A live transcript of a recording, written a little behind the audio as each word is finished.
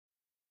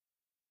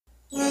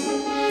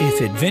If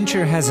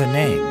adventure has a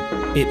name,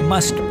 it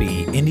must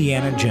be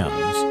Indiana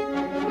Jones.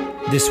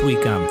 This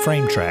week on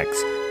Frame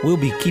Tracks, we'll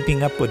be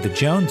keeping up with the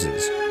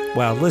Joneses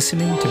while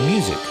listening to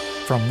music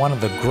from one of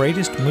the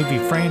greatest movie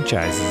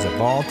franchises of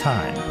all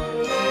time.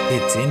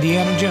 It's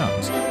Indiana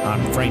Jones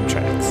on Frame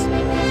Tracks.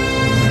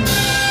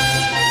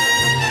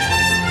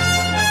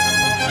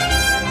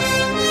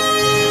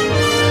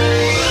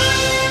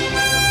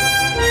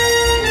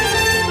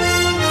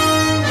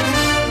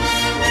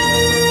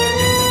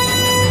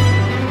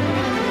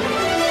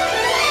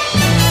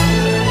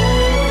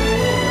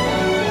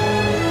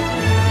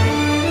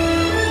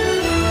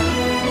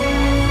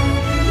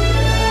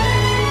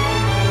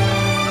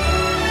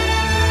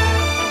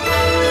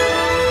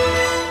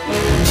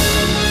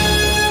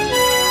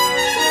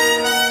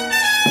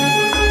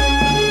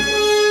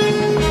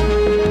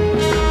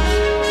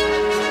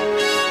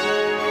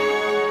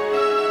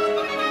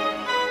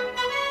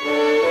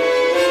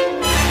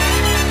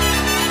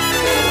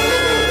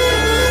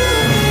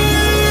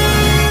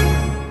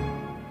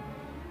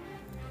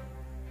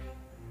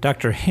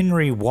 Dr.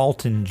 Henry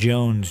Walton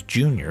Jones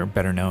Jr.,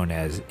 better known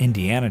as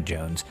Indiana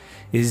Jones,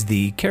 is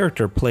the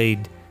character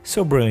played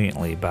so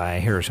brilliantly by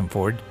Harrison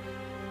Ford.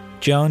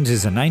 Jones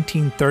is a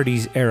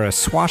 1930s-era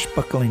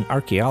swashbuckling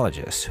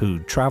archaeologist who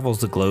travels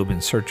the globe in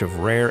search of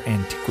rare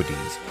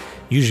antiquities,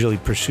 usually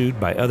pursued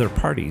by other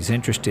parties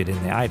interested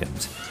in the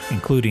items,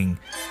 including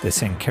the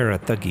Sankara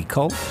Thuggee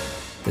cult,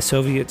 the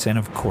Soviets, and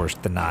of course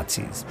the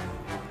Nazis.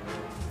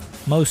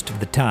 Most of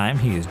the time,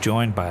 he is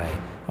joined by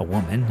a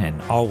woman,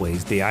 and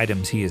always the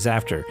items he is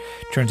after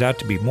turns out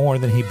to be more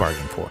than he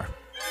bargained for.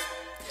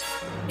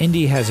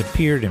 Indy has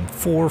appeared in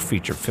 4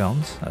 feature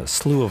films, a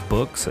slew of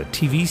books, a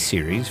TV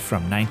series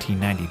from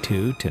 1992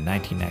 to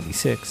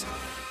 1996,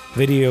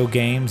 video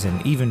games,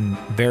 and even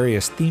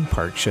various theme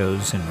park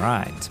shows and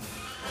rides.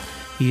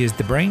 He is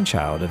the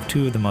brainchild of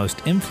 2 of the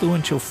most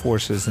influential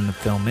forces in the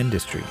film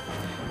industry,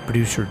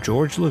 producer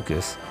George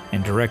Lucas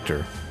and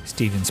director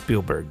Steven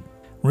Spielberg.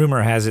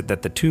 Rumor has it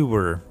that the 2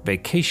 were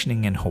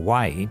vacationing in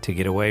Hawaii to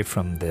get away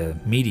from the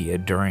media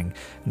during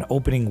an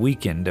opening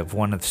weekend of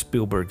one of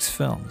Spielberg's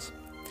films.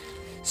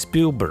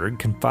 Spielberg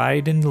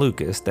confided in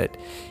Lucas that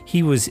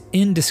he was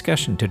in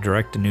discussion to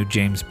direct a new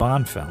James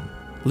Bond film.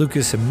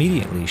 Lucas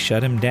immediately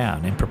shut him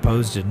down and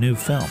proposed a new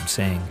film,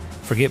 saying,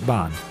 "Forget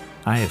Bond,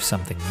 I have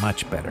something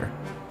much better."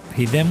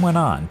 He then went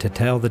on to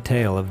tell the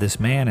tale of this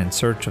man in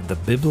search of the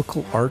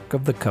biblical Ark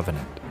of the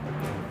Covenant.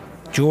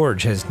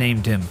 George has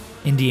named him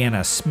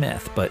Indiana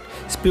Smith, but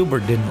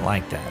Spielberg didn't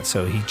like that,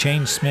 so he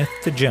changed Smith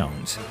to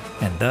Jones,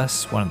 and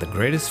thus one of the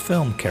greatest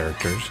film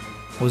characters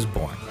was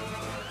born.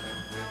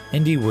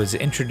 Indy was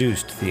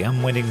introduced to the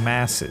unwitting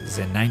masses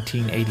in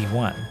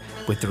 1981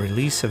 with the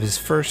release of his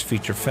first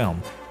feature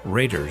film,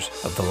 Raiders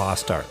of the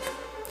Lost Ark.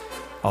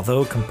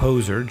 Although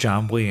composer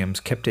John Williams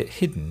kept it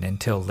hidden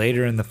until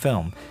later in the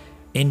film,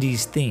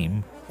 Indy's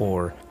theme,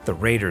 or the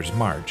Raiders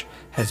March,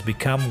 has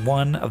become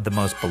one of the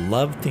most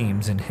beloved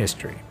themes in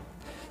history.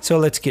 So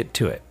let's get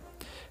to it.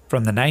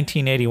 From the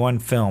 1981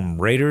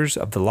 film Raiders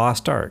of the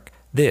Lost Ark,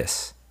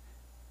 this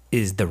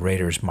is the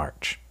Raiders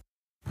March.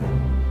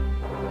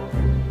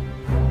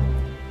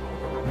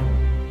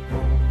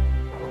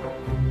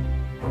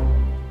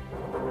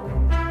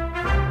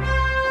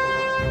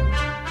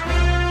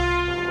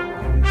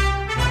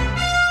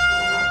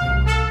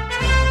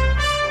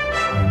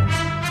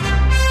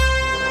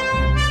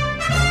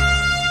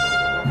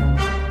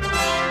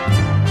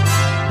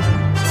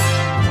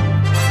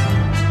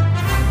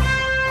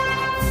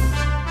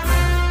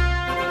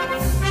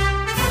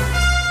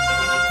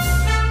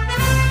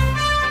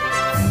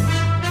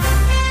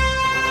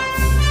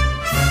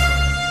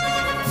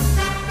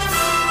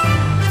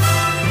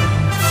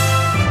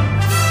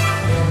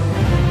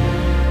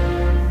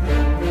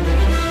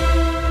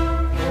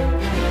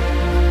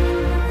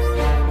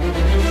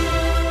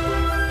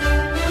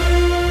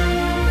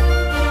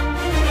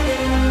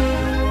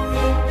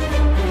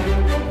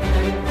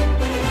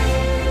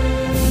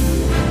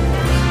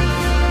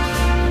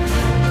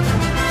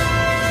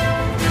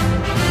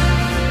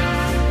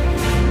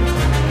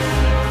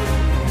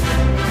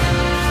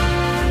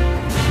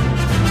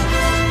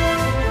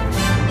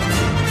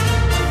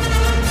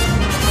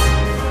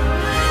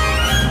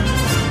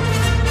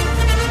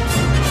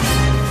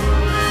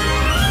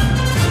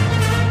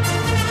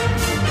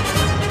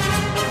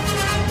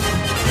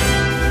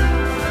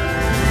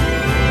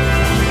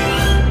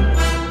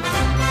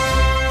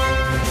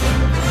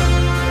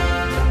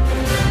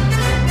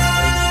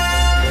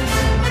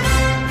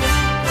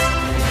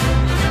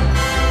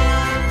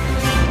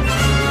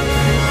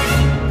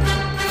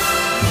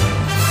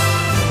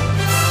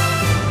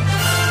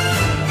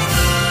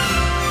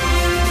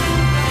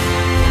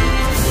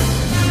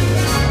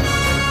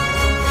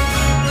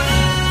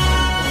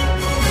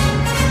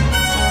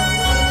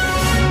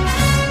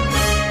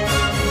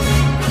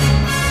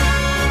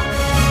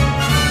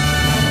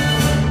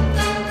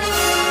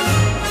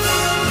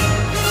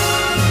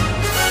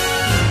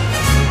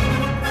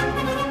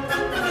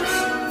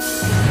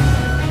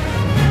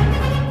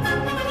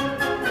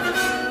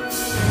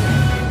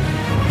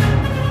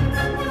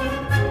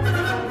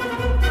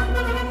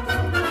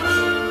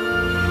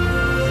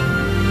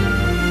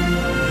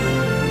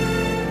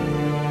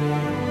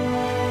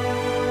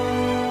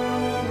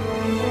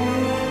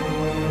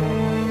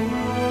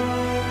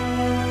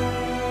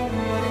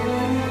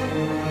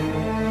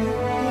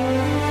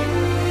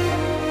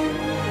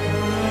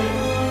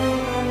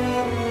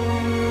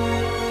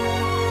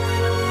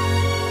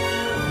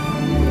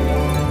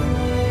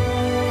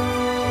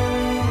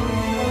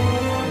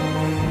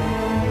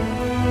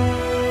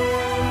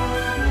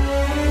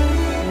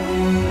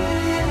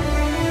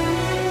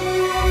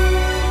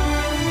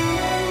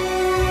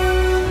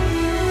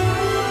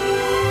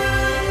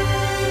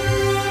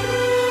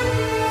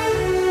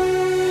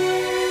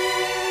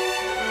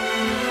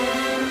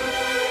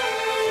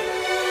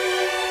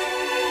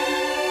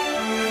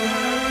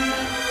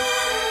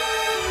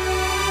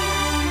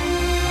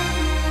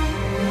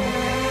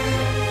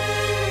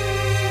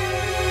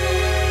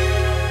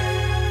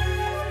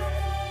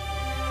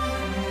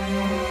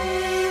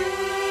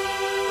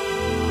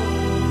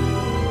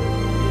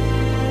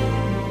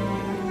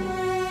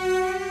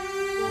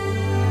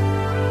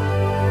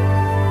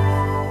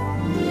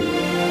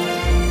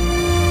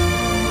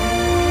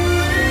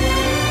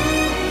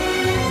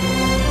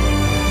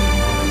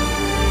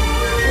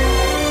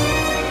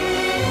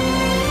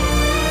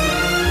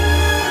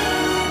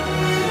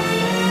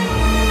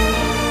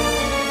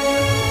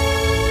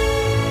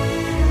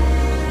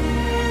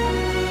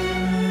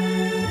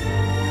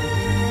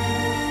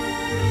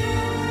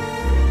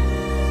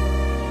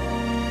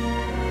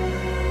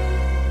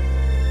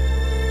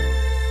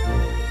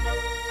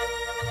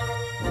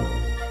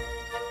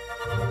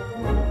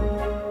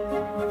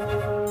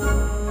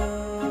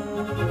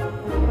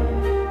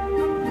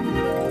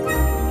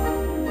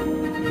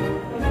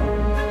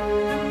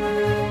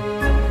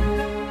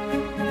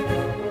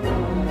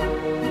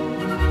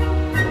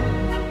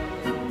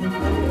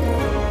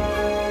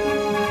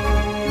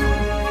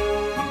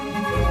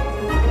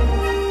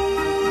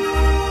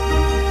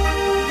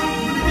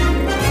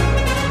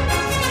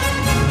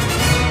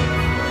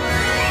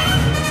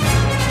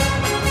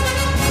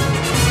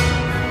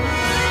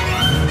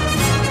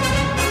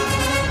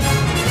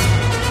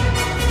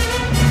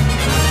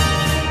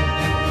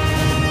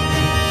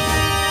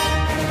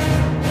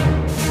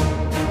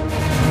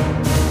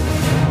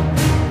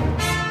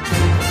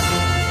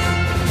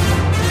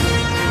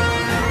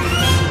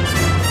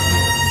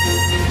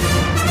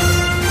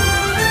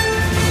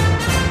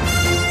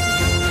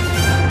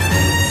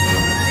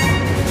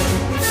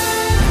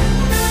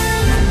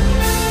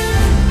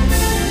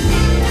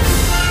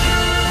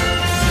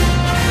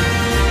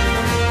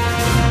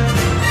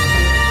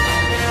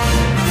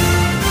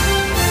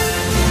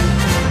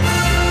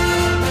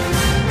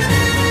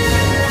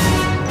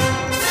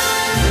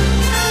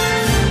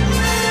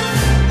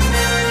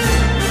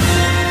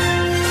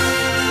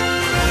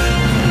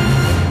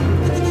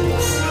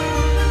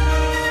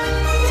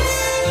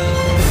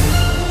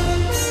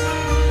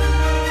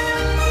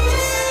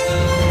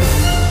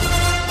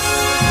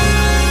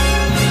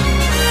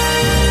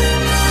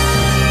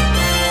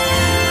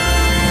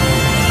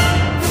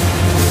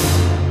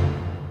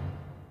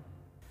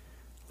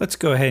 let's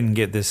go ahead and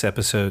get this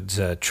episode's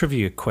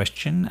trivia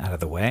question out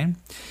of the way.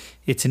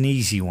 It's an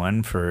easy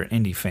one for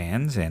Indy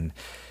fans, and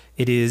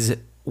it is,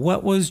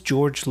 what was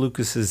George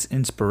Lucas's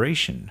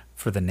inspiration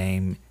for the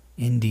name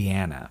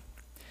Indiana?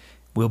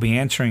 We'll be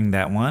answering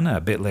that one a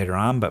bit later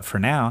on, but for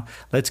now,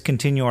 let's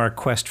continue our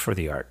quest for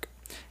the Ark.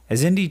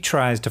 As Indy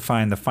tries to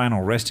find the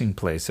final resting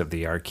place of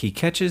the Ark, he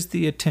catches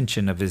the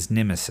attention of his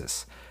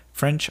nemesis,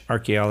 French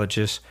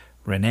archaeologist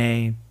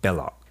René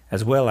Belloc,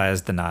 as well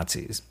as the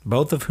Nazis,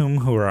 both of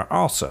whom are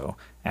also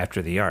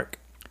after the Ark.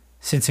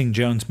 Sensing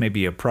Jones may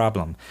be a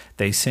problem,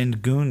 they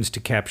send goons to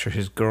capture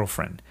his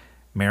girlfriend,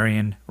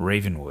 Marion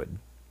Ravenwood.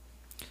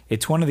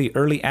 It's one of the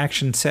early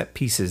action set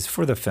pieces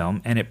for the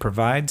film, and it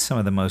provides some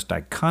of the most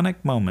iconic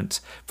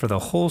moments for the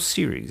whole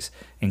series,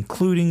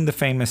 including the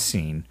famous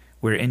scene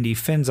where Indy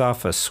fends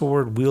off a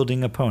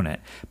sword-wielding opponent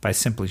by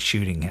simply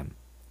shooting him.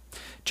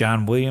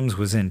 John Williams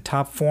was in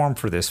top form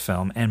for this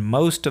film, and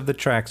most of the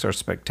tracks are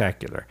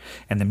spectacular,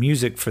 and the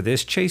music for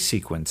this chase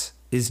sequence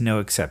is no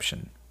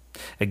exception.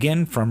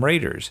 Again, from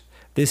Raiders,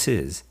 this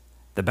is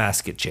The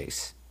Basket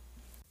Chase.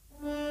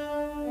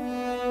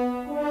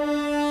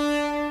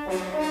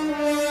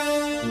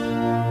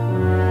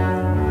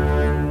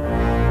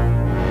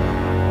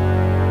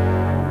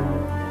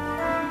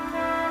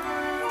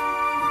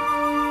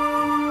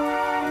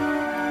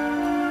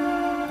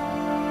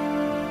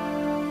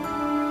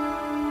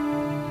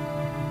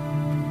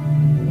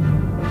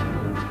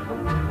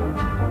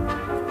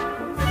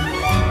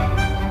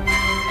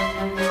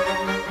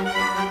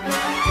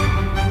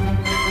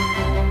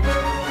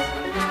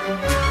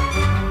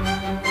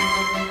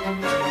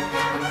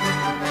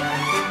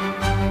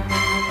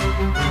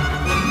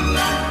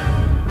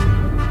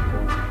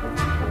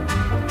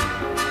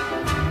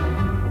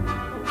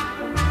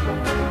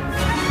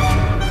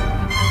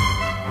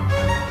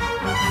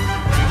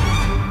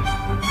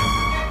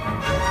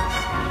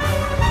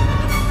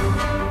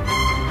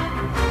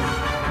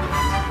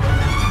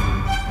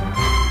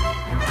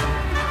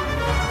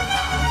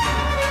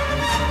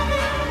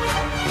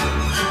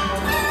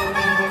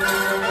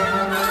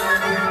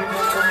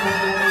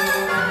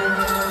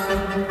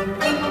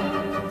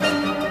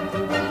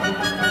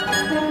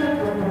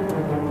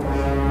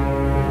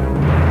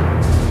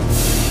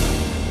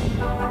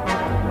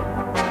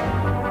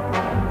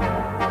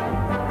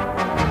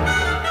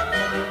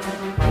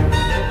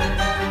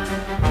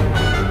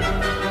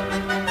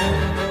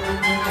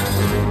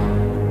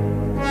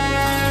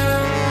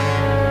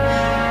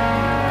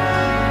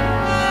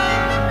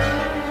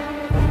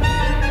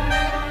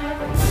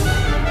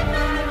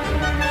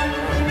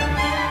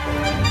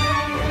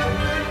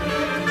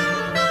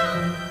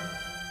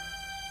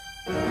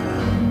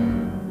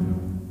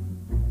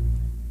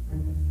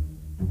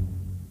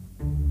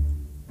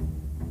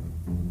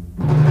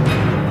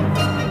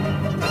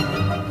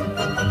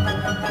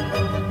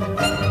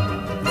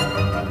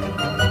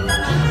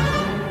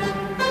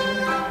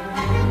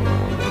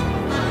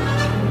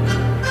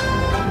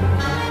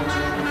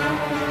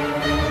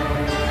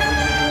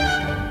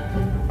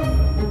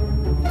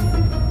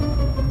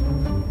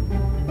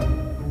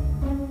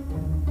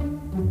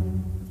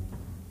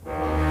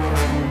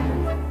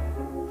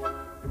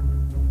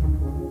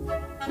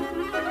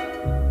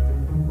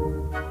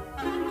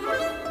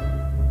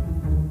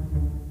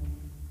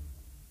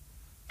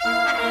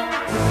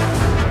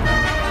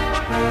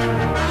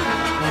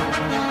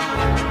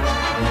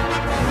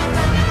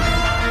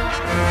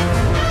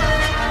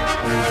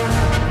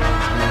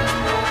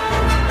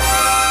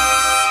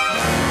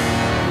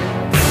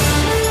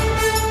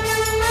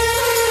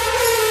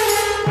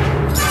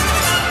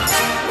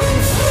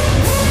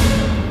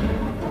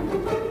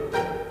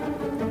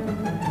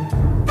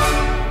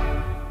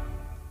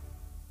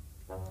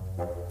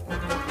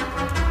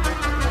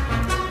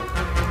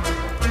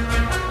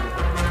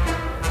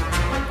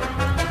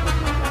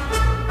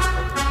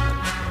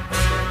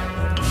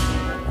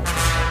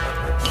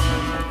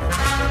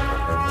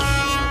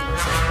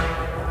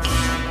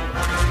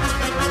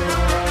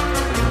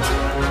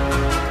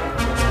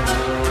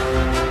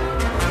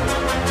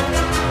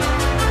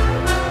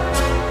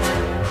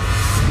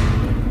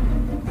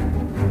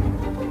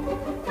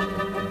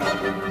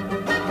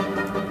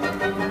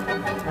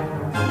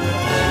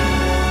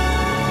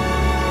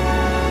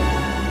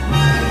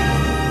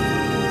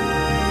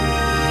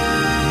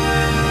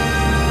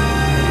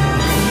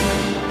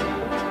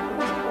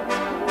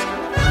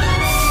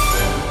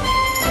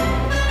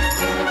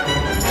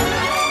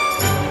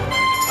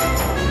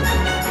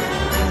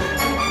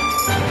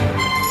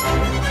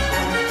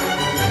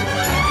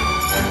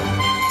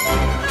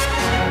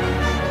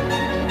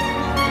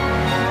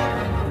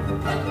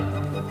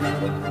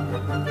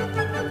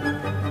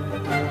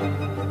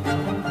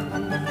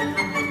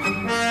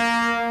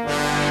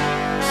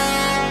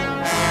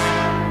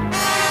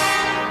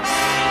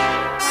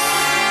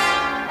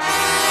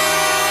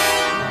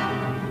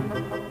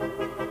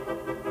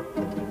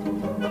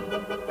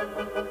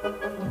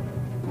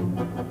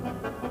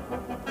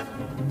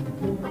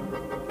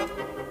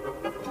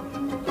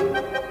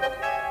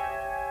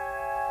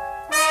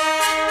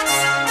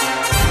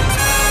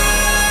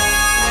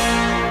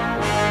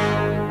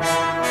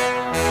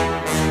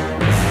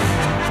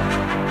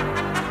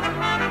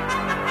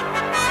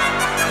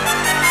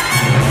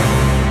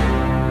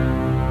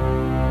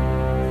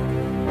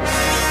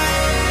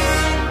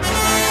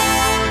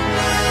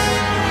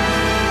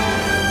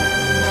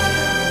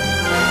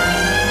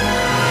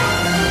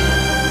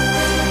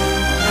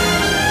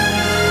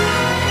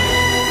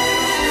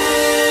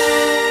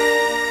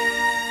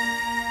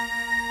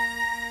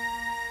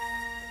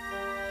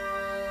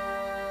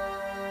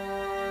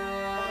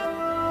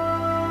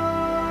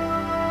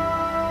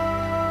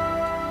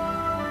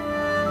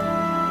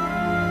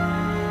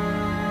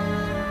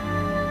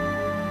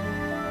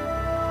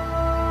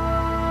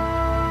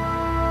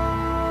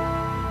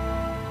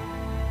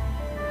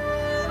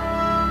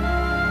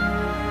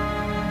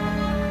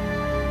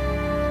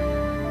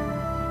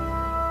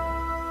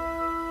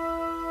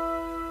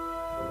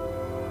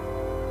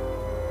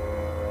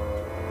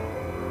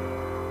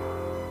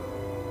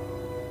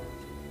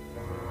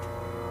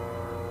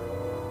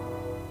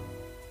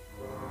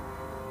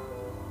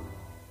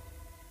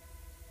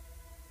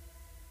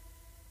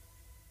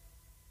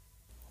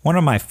 One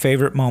of my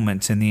favorite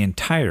moments in the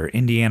entire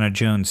Indiana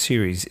Jones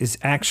series is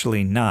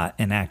actually not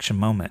an action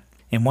moment.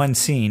 In one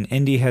scene,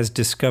 Indy has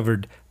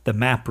discovered the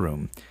map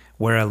room,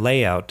 where a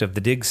layout of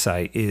the dig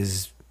site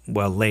is,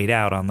 laid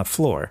out on the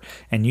floor,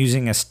 and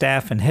using a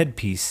staff and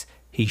headpiece,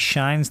 he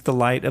shines the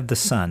light of the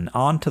sun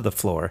onto the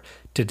floor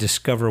to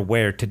discover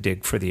where to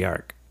dig for the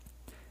Ark.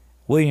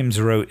 Williams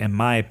wrote, in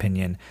my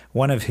opinion,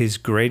 one of his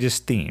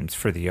greatest themes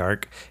for the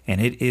Ark, and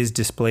it is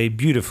displayed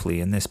beautifully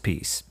in this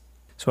piece.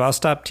 So I'll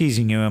stop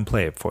teasing you and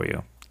play it for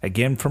you.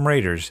 Again from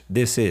Raiders,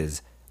 this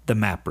is The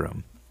Map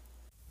Room.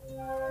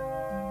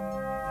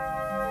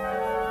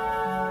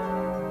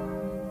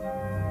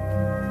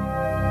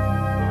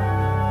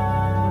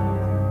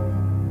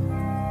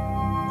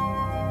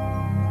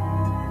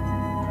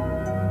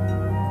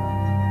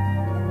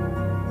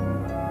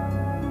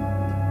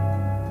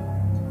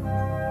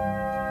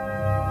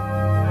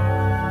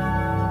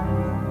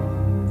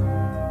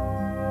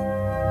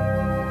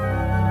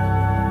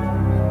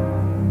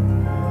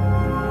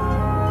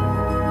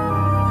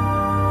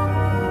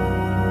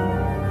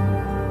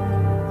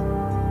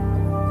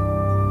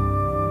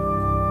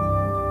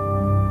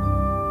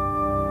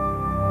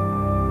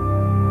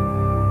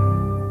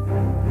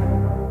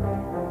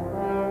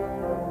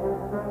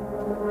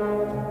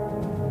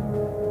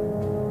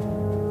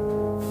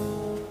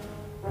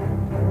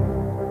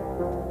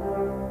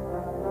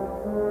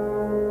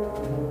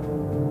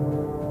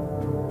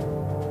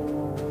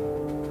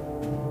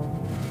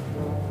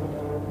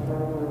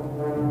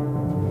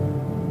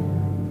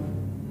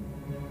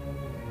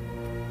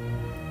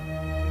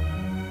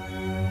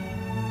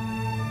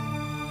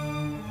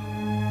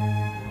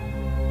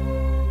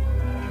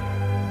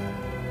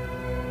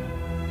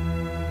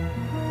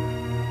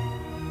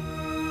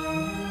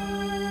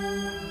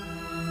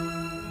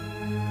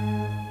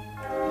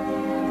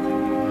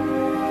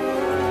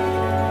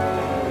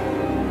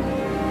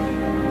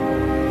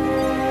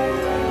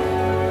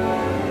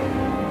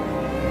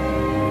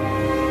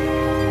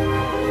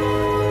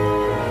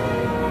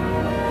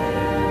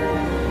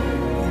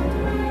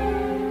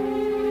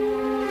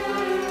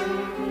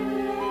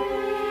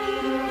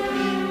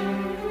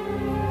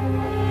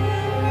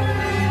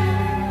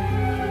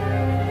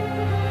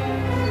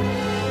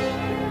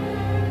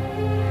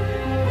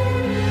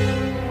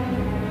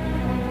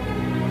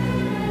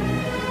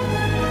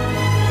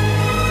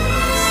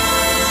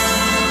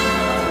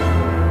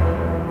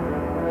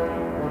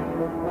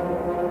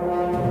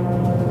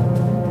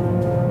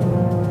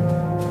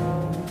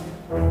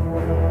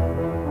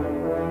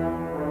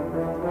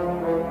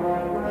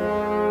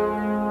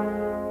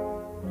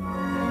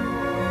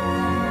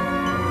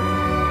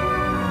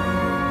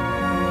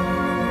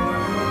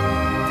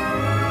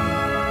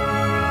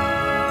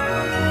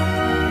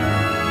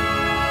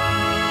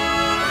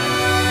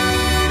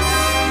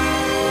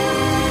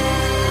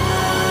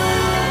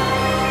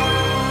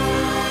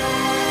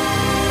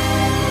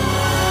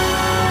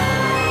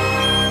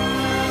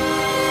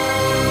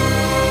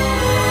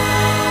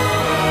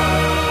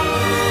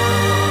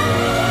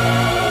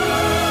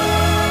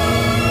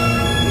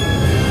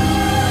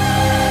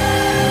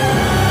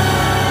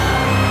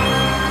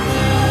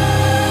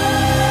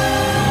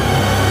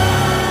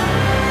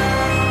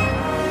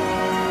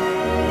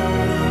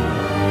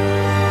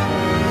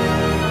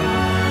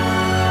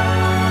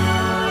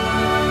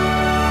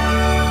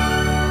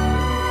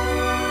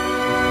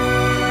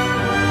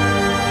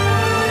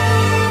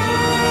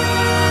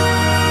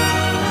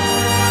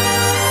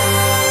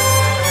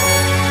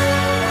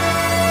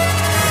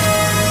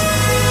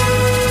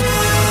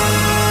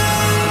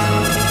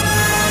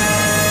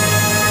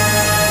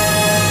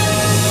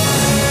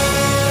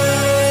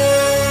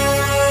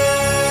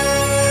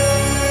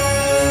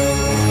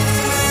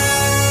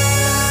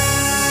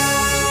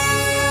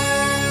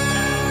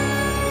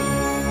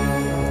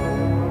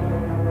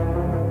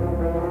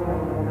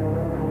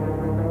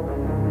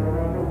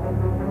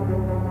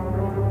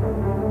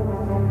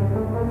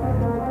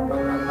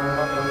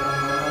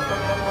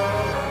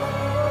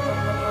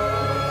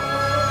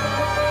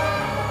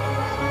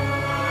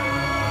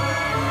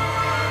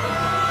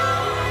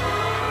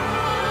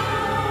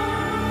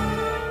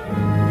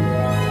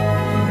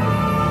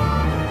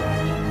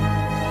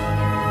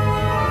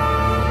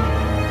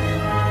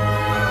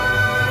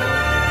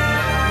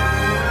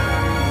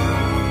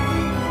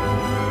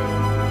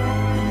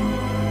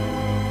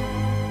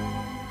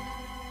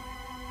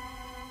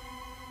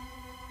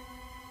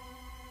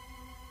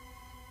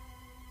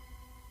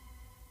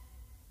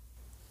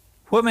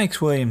 What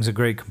makes Williams a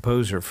great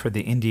composer for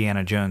the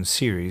Indiana Jones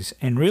series,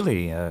 and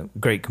really a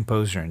great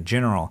composer in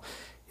general,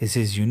 is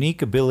his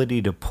unique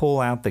ability to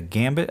pull out the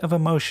gambit of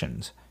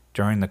emotions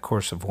during the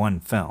course of one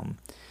film.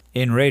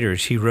 In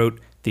Raiders, he wrote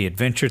the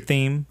adventure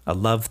theme, a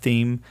love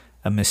theme,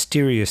 a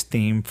mysterious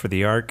theme for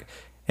the Ark,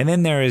 and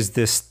then there is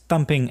this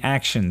thumping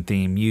action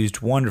theme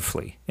used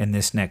wonderfully in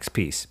this next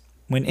piece.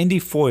 When Indy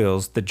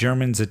foils the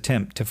Germans'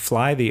 attempt to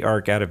fly the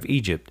Ark out of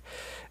Egypt,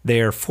 they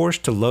are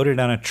forced to load it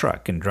on a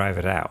truck and drive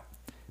it out.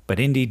 But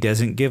Indy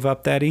doesn't give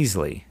up that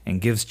easily and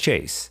gives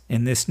chase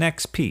in this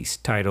next piece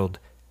titled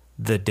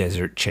The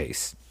Desert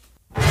Chase.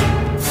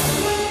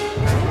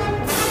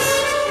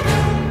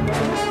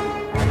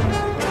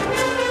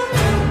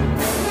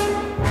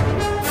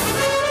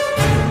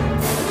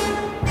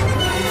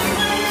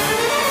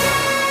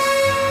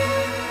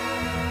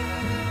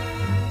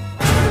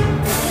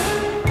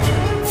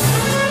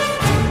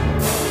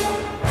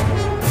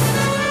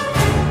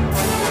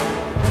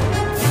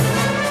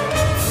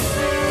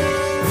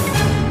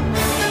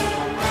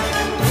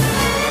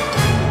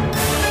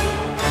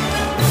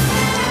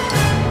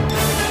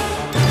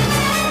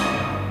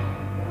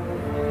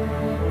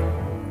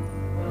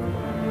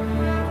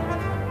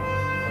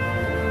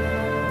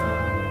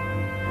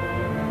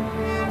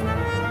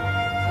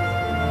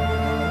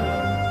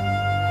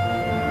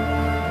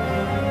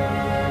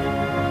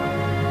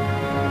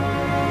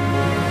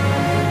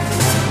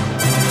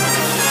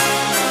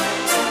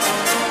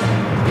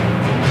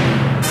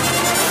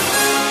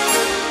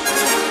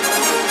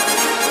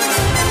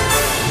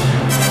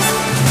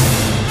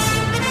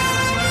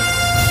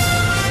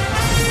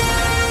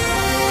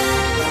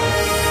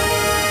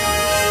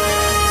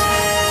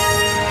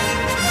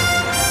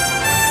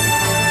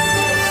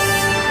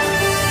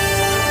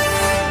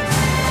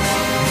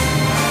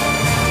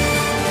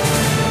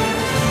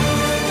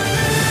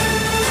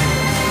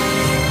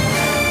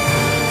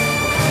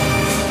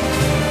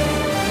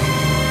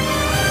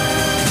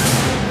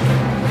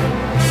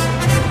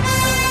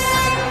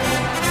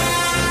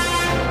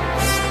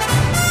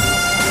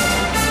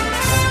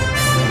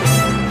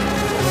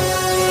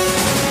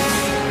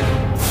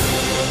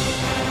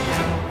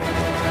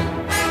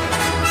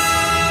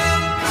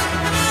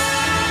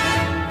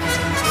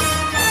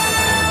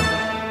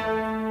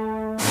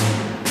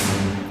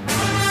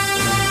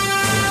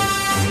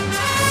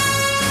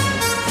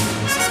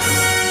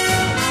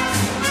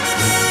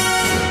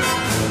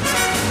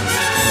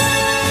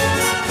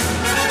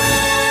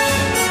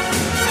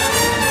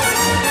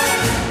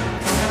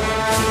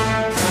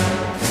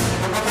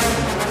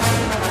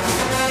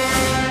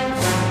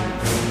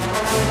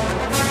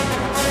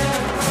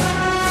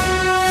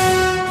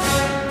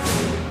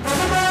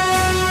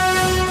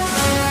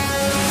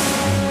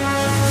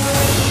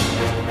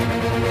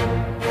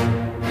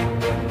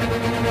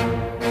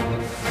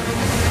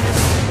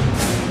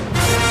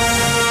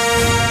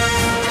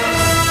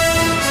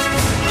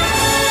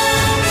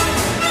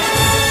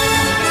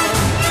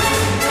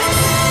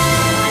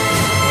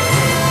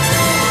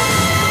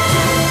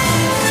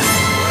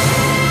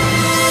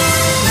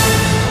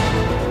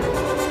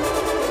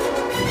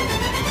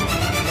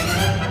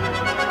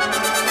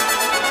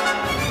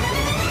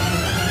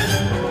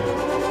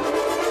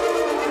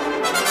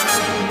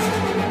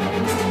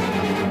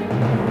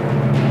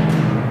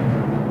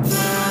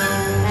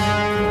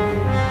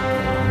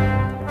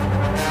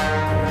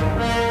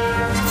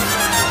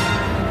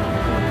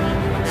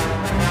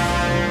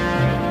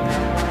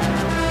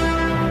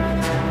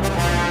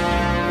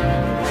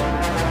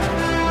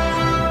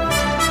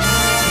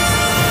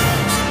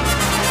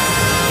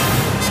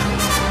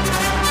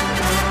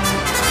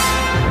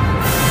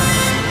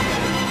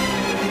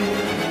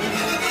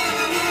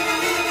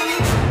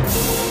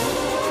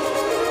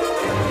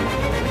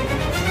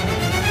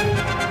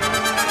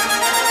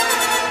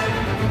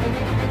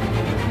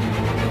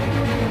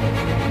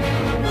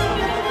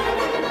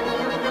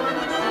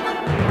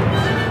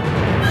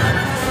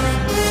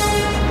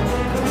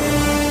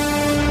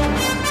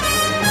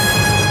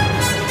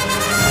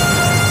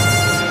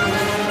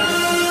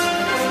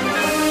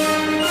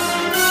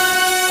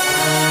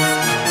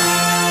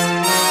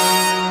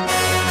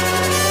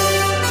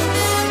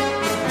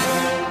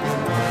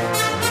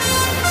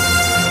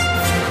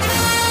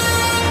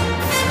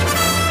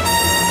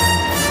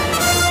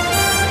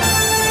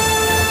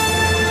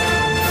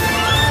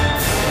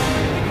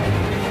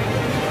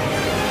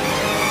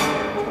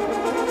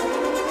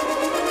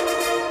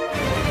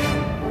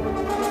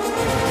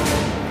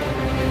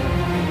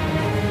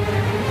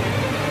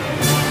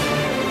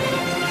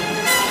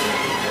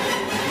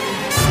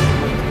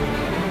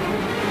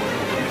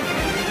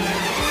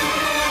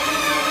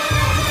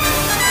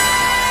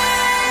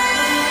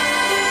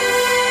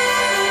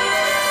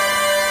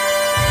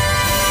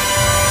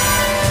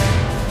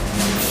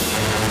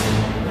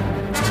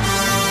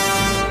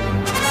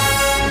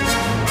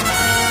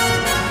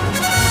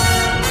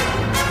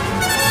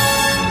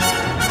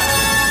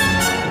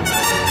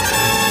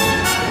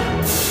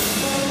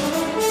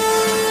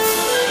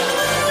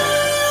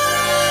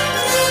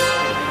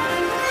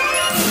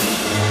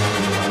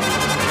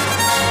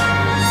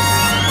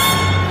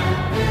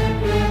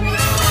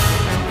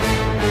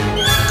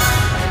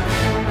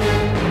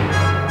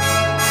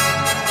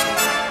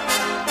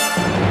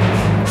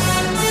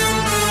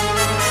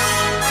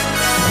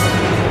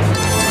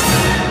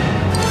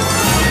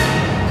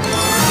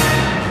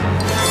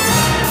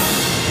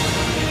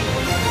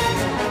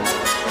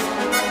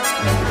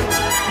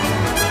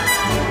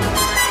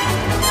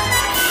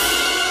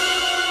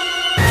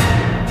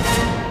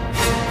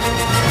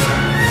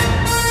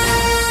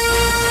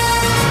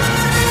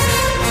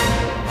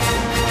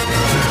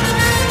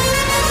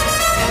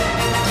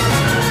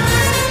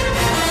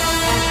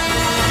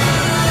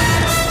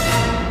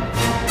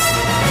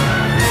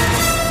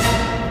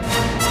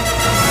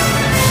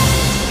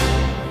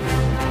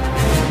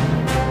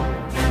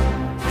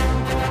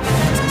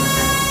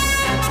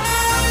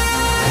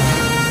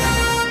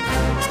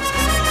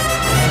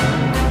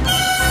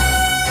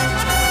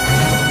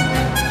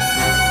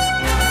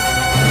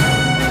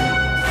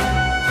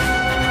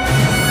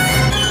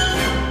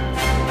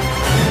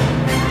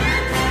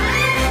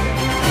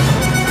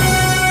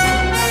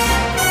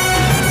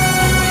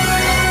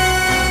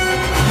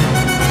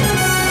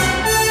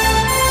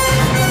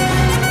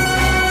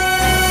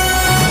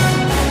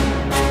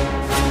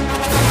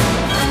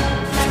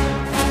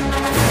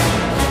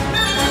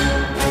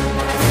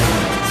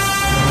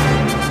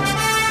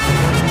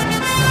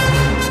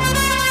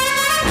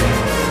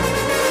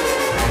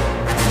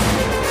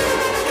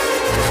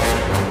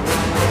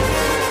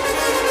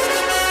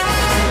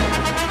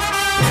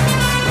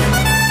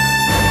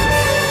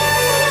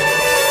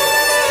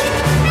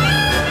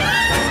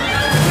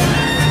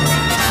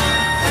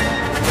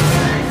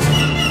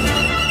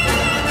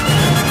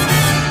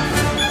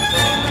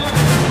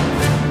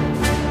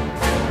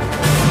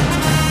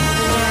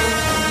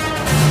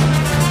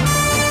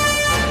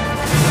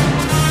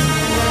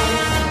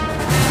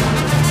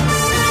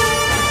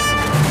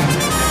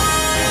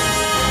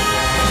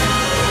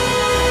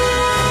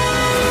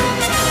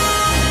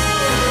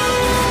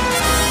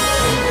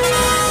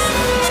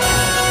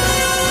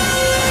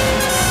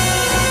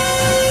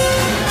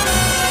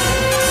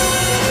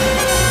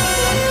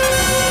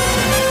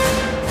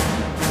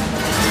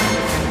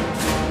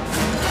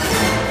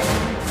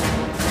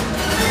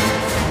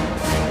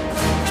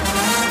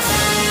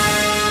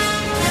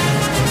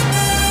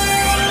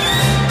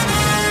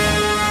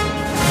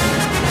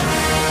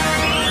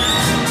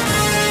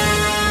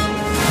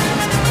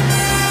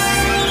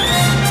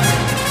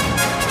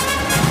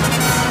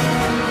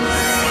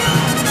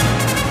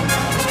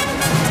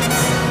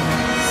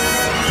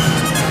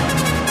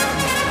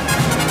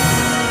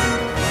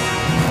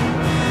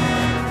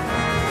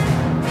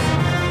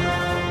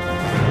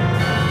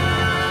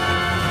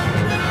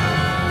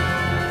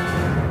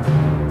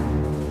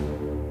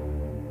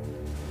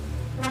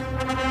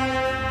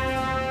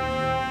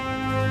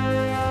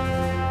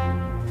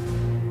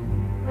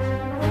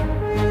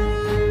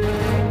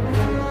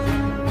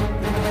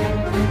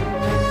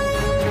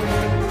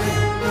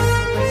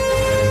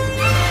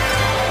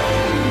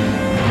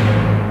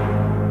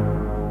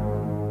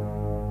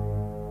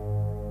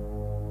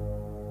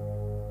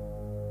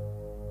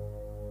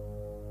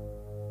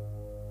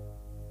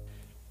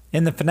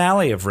 In the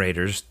finale of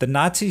Raiders, the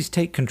Nazis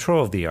take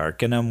control of the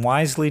Ark and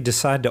unwisely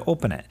decide to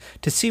open it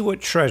to see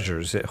what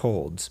treasures it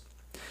holds.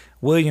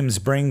 Williams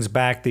brings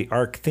back the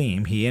Ark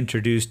theme he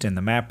introduced in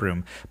the map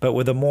room, but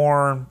with a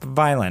more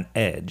violent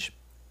edge.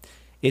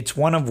 It's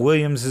one of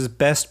Williams's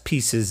best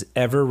pieces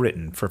ever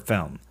written for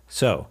film.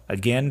 So,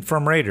 again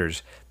from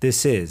Raiders,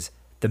 this is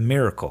The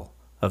Miracle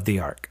of the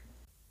Ark.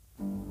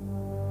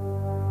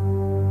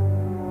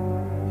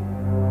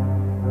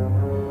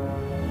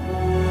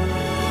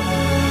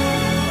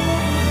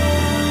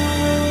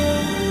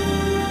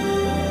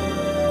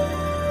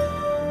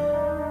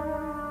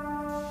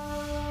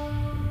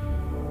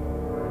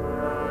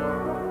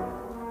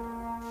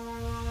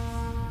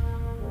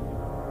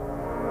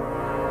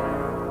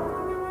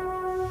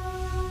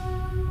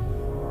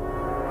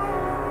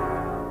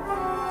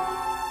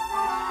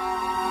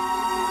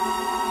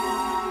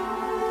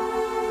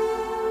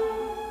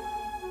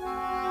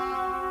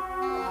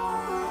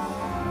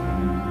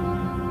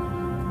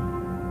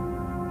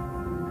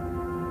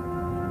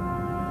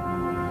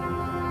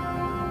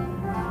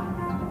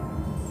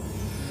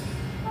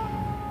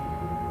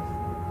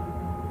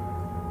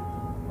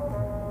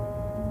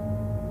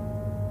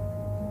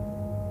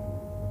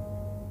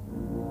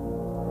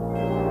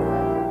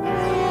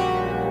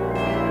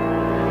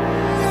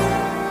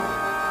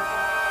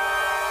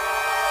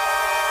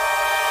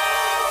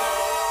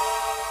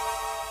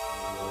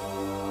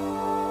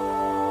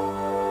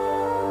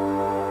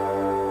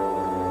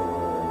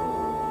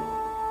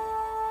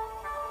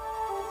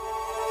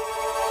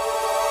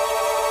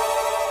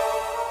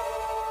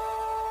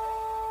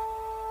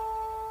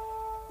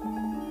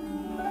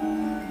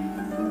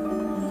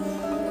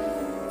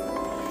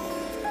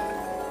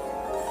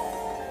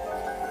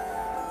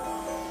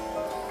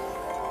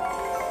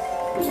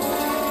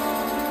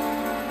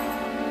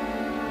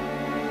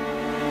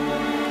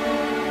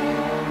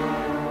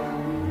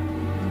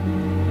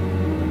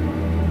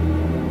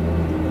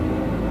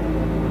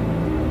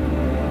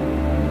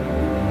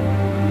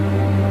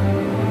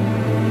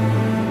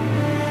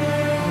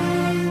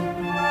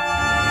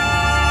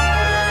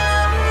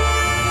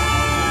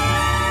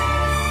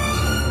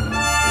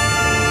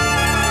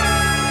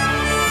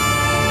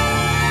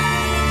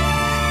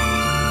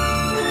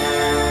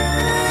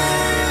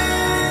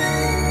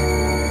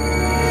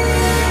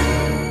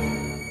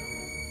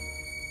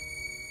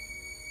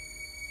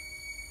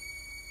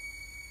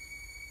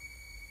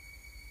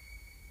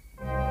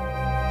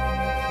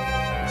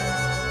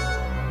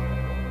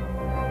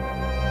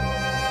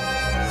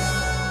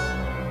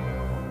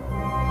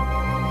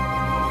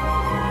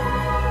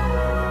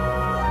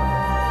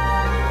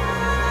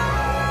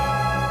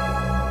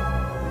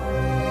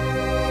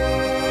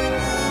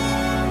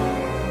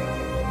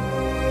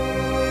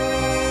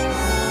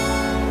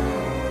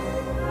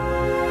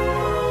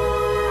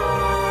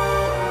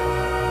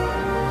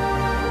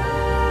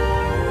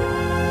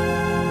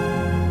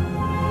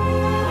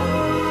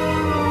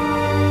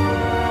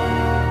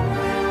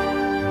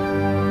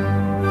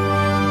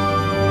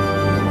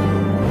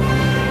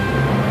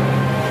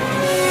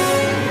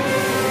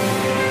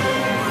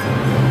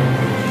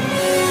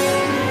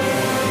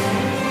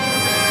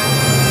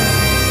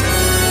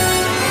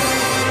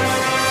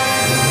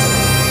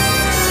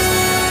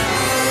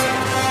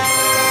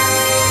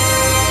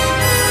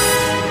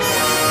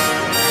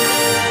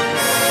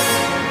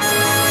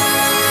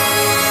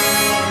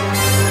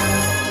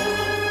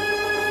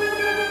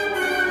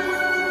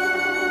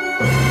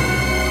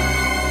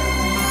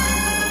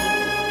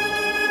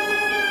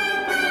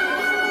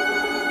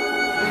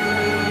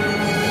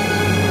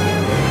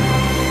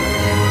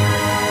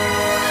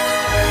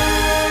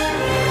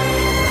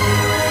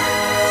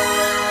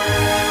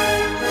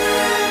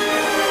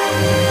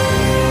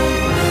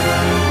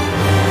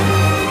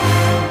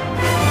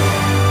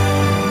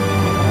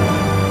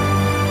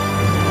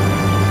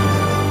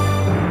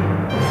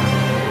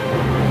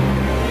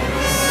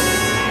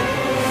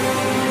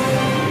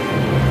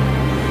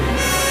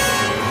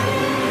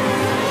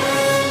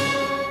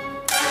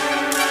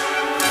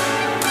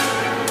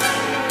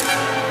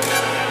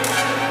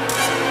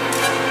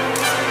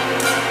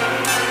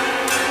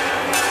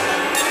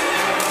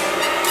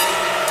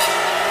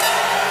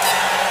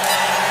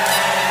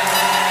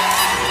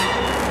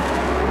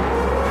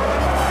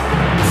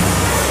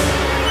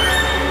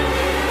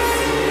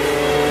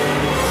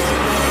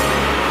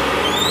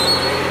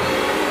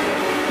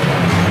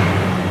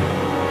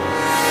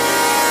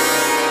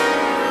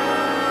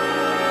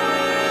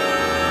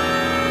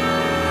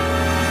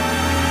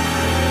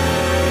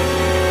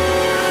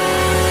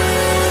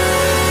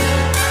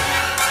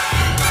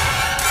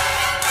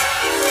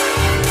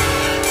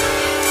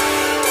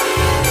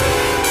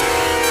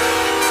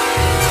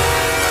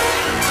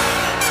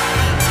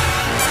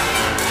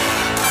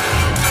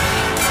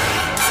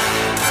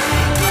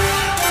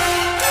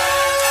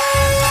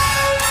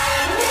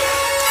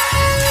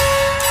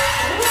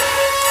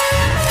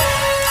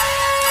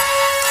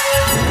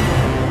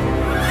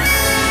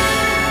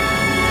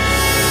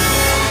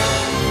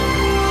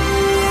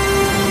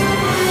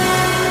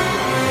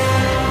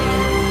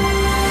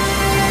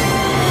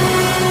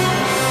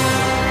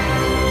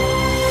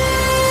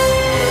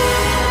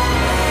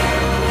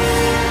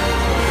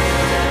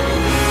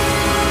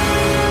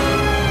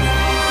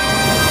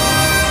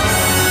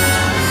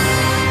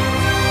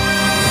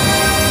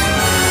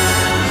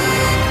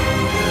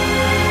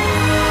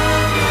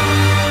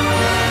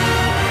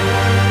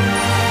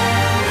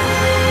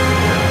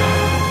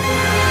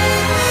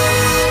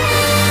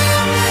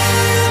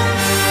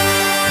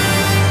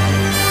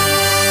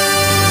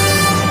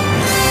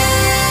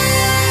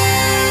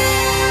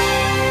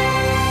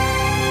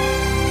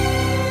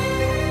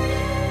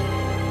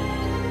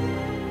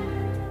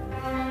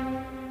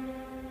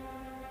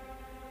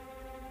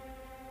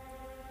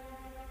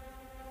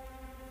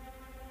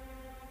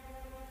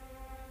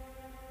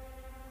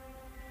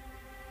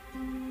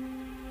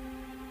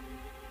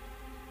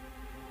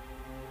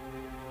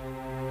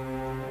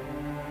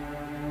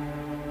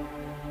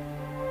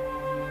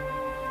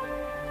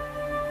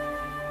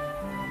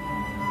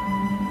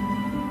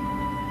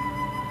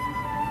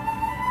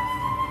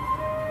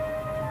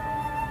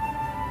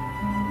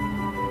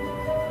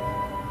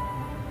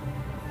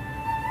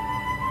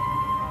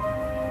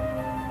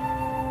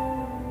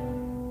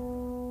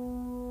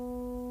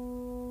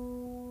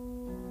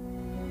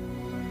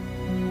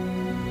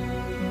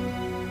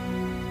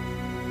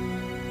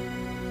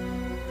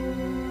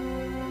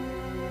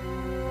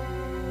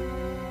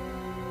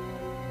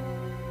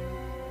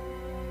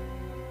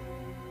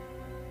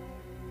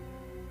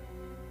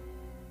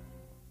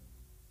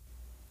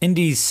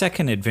 Indy's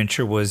second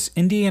adventure was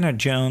Indiana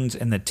Jones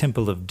and the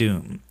Temple of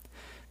Doom.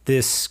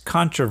 This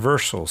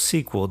controversial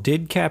sequel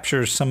did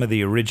capture some of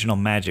the original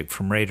magic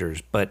from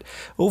Raiders, but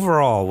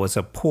overall was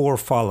a poor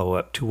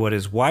follow-up to what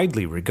is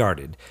widely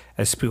regarded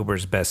as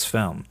Spielberg's best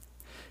film.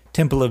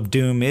 Temple of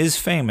Doom is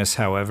famous,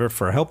 however,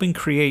 for helping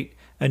create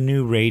a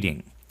new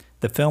rating.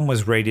 The film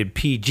was rated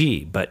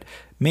PG, but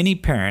many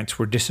parents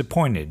were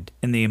disappointed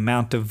in the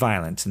amount of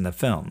violence in the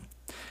film,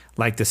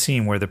 like the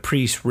scene where the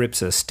priest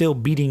rips a still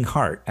beating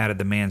heart out of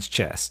the man's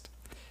chest.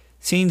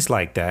 Scenes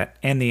like that,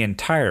 and the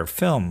entire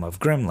film of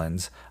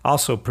Gremlins,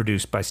 also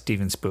produced by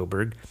Steven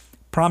Spielberg,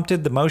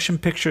 prompted the Motion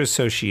Picture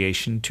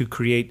Association to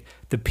create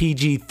the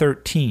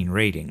PG-13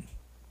 rating.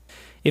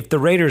 If the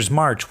Raiders'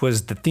 March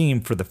was the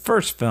theme for the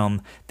first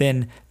film,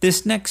 then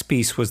this next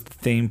piece was the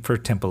theme for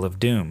Temple of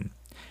Doom,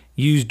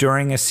 used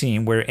during a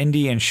scene where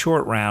Indy and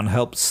Short Round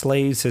help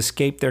slaves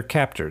escape their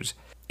captors.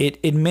 It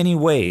in many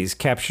ways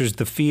captures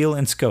the feel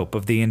and scope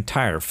of the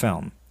entire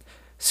film.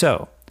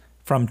 So,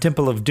 from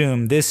Temple of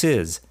Doom, this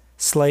is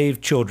Slave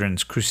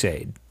Children's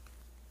Crusade.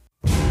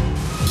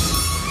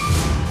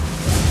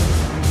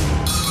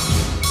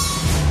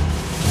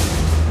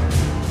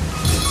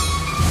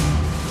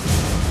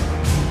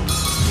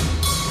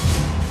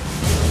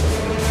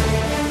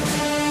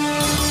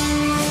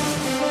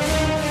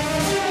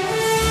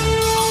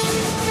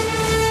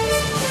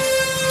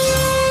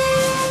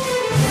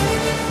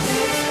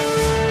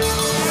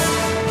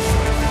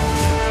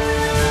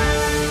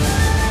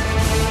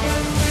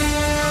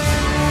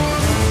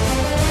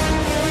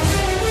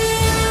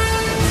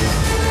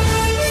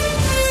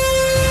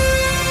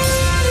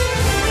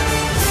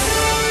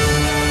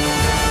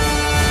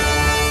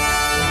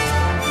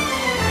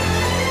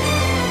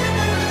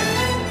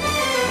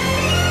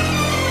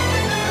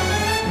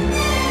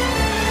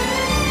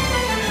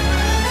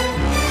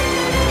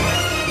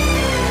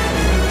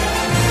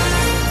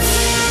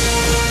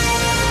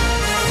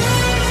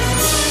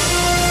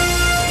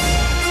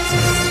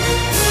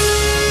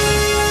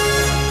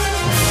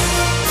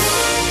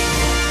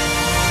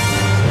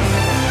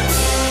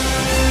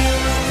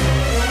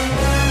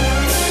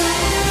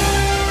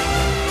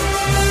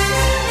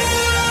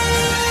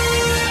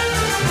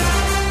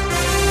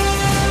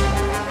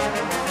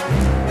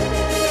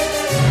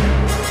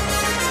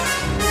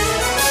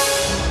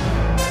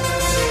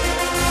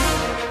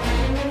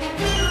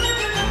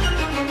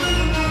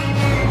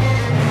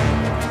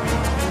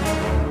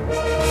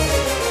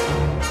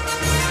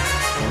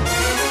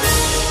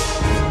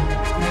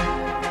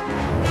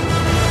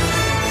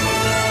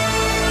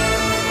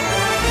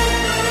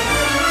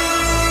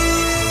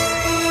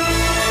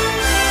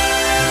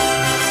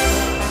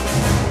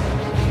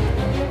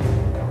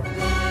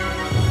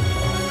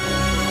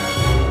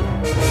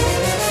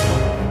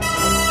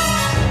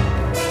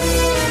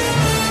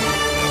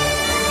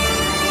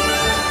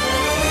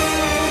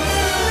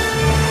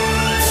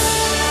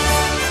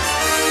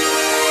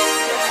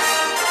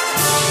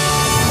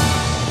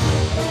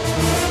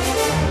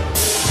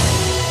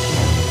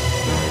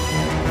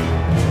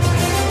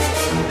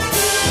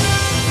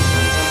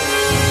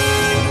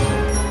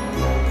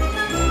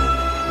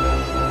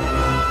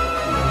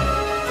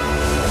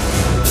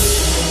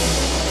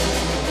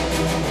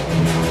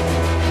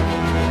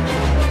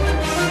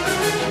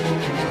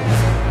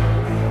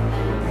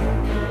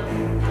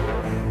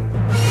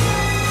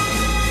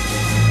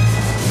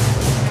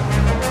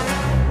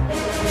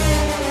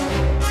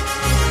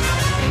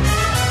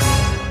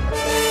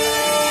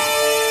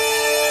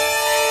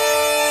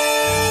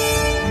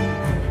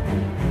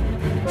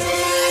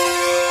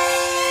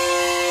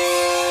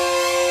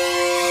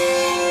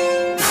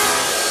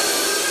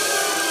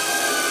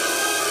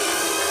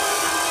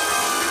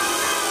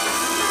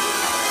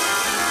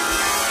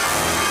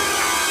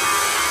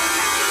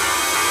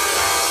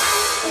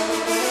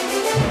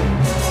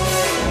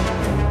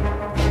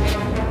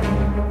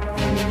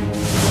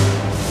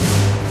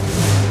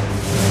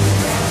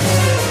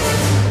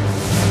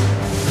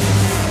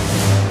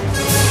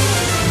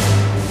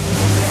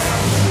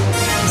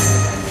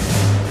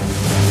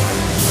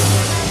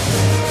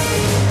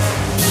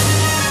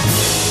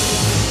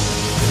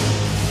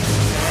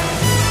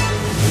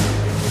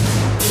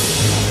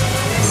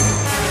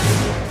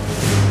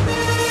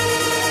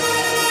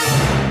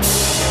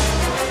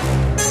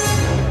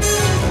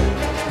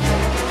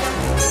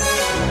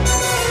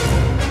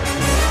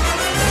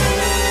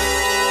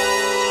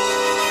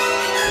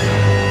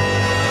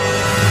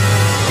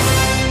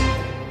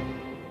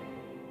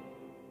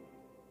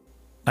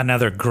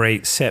 Another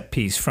great set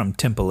piece from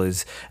Temple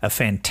is a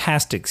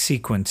fantastic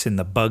sequence in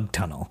the bug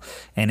tunnel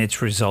and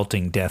its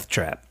resulting death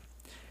trap.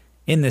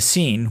 In the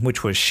scene,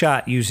 which was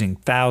shot using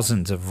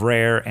thousands of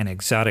rare and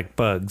exotic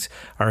bugs,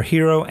 our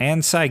hero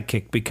and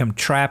sidekick become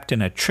trapped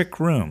in a trick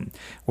room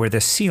where the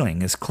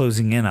ceiling is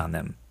closing in on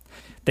them.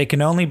 They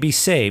can only be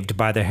saved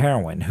by the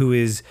heroine, who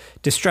is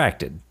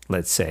distracted,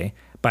 let's say,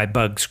 by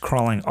bugs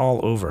crawling all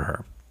over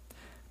her.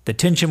 The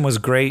tension was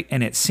great,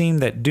 and it seemed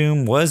that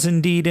doom was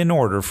indeed in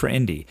order for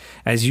Indy,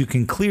 as you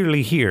can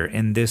clearly hear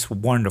in this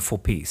wonderful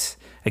piece.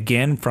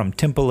 Again, from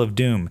Temple of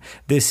Doom,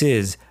 this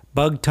is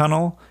Bug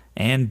Tunnel,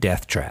 and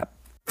Death Trap.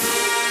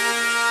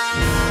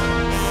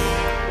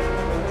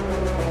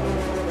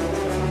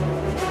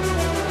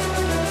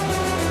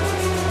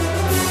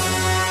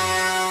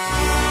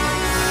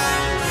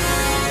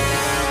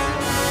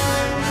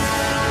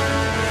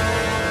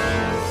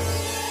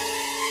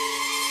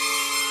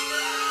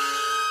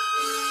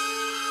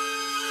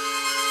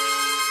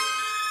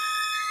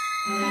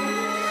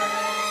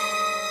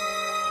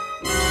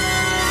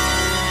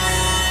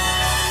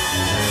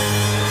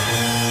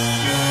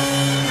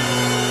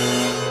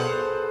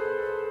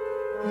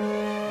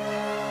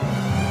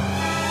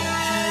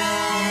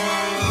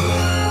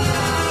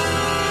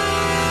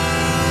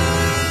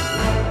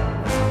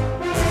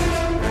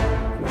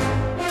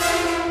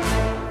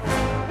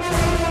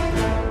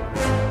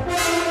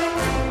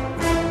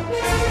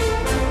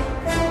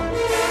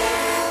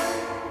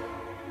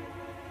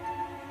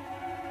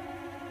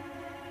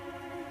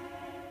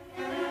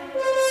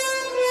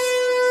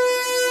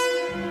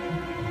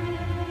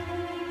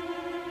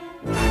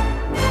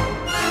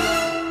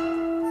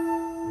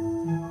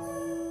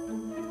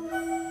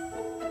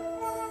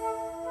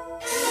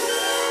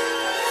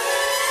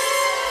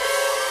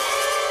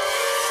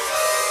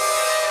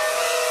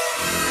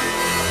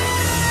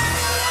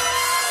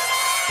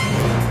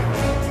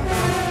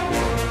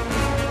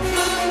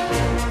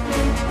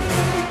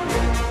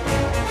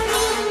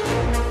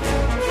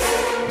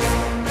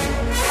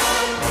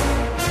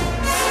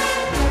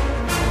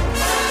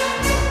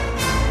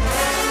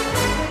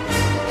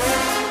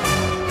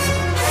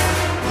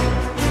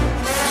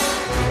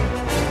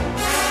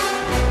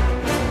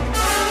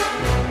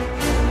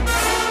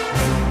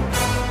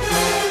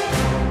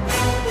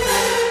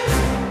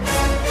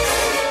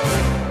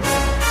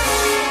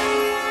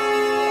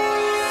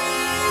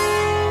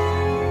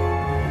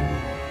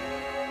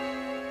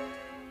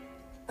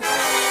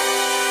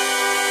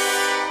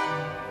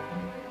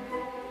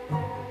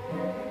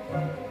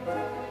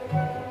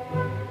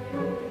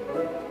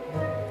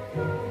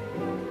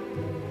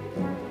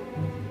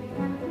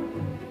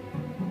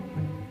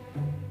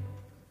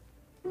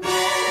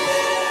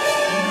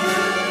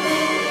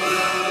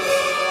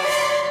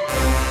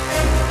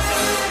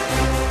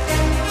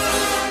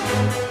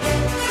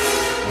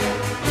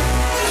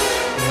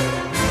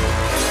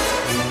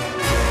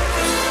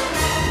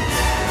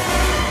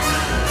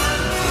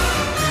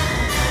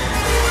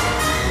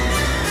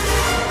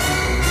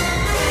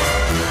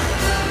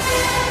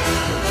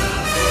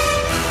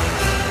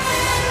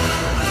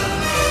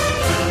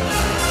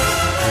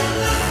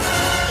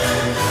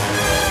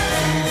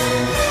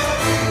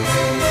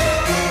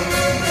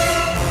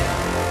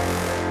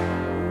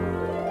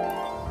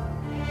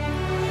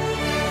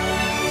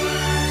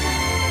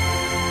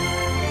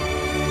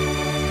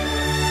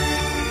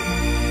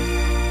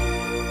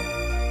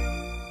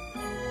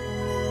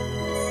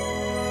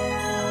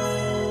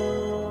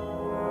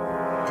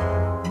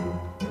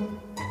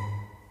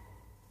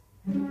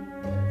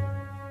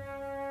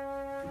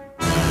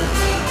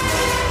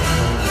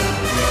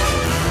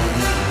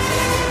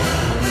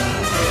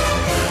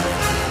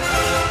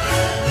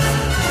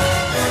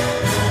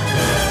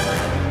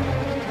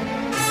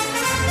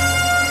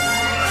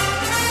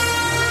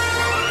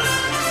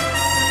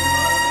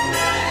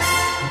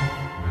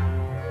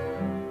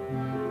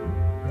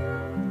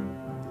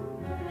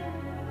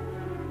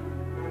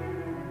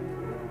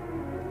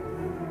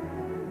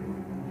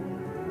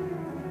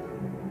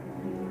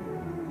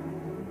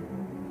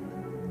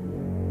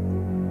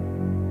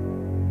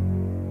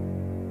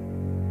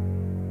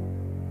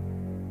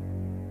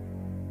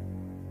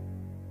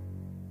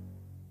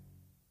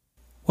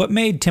 What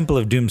made Temple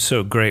of Doom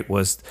so great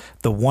was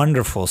the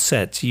wonderful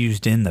sets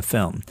used in the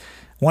film.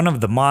 One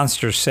of the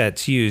monster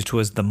sets used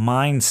was the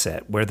mine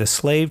set, where the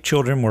slave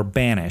children were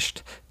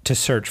banished to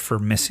search for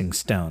missing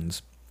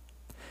stones.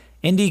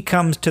 Indy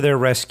comes to their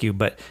rescue,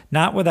 but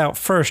not without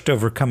first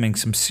overcoming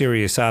some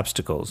serious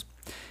obstacles.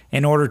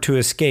 In order to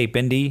escape,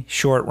 Indy,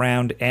 Short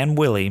Round, and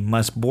Willie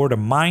must board a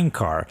mine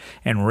car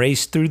and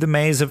race through the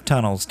maze of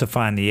tunnels to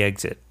find the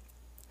exit.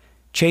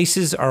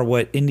 Chases are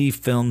what Indy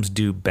films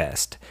do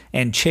best,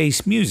 and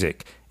chase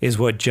music is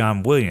what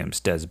John Williams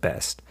does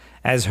best,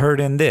 as heard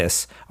in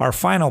this, our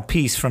final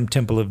piece from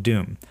Temple of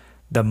Doom,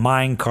 the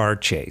Mine Car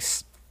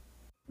Chase.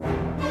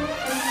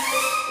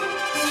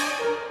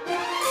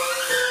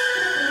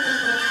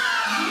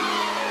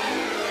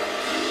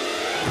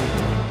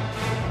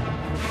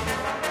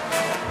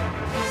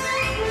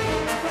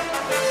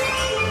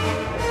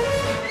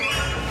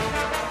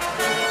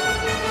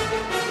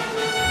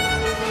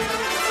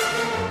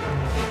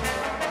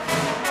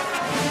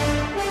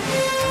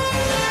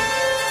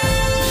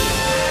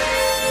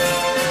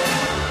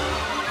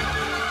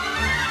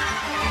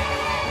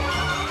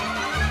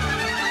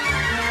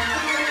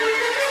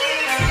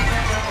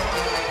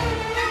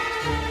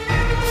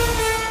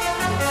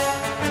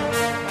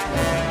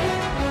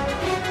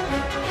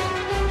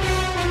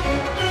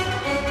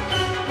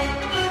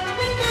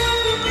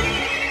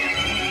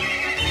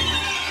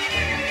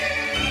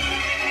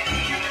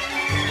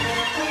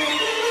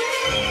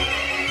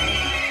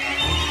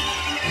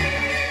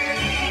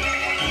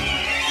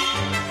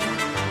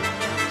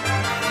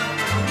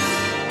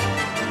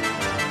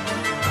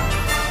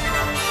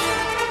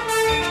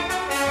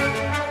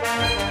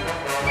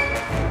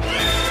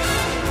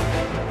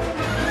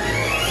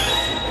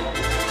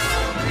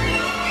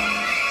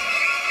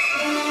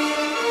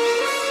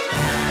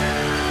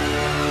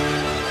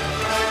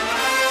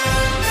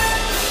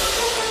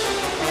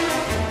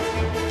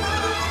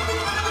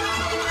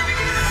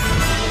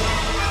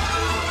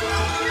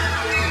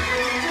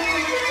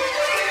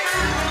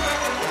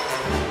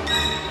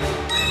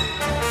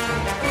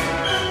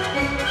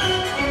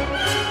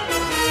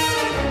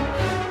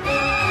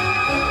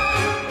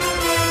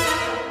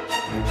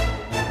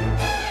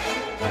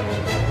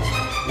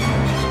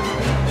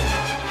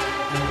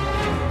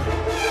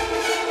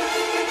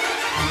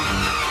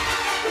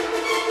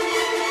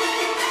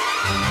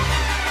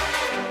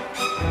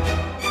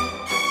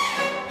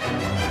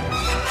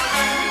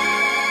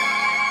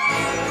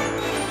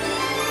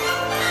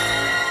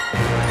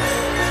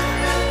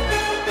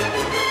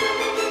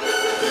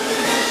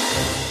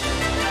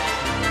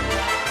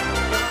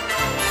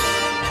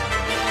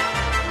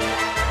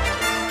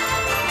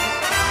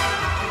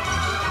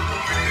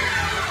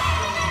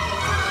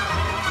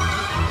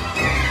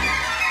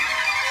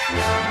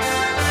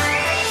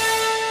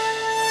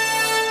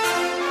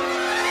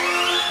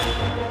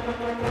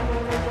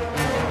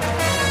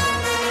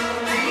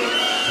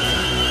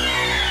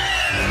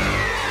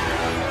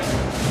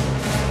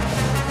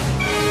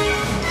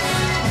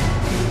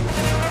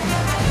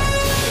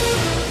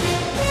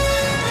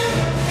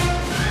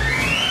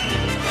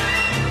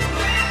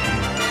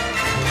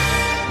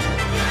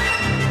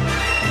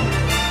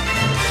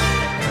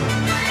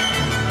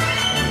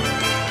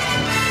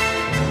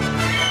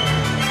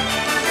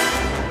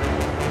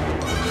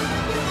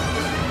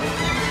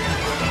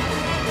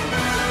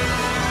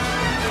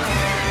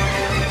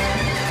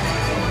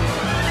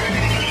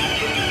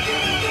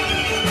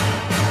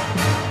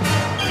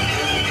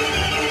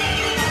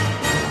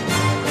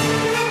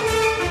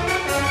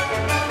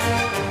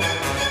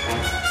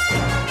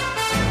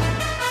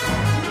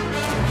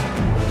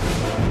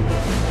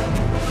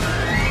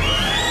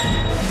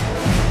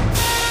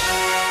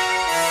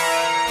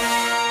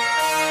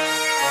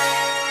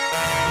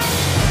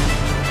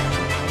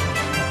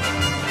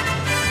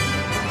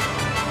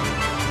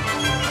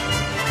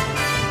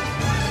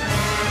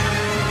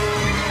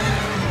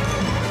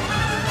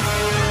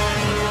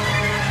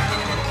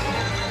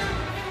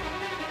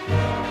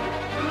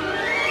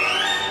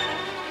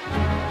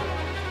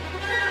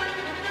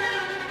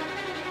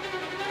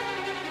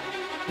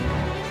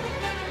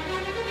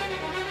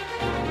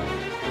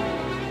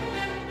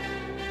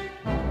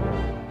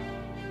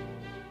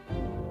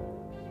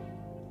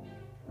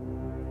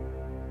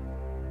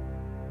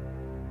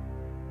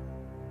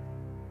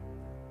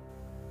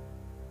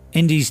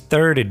 Indy's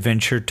third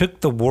adventure took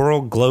the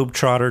world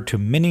globetrotter to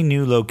many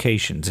new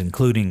locations,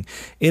 including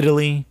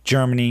Italy,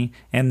 Germany,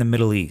 and the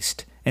Middle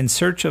East, in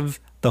search of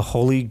the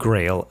Holy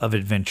Grail of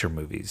adventure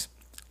movies.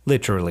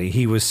 Literally,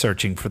 he was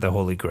searching for the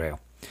Holy Grail.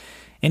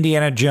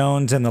 Indiana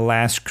Jones and the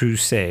Last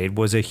Crusade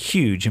was a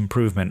huge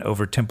improvement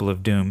over Temple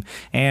of Doom,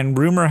 and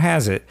rumor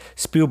has it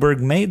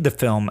Spielberg made the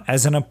film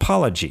as an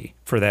apology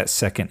for that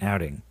second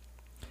outing.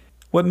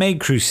 What made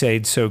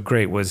Crusade so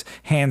great was,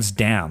 hands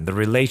down, the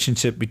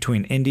relationship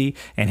between Indy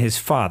and his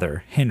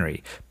father,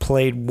 Henry,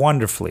 played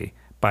wonderfully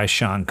by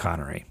Sean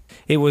Connery.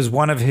 It was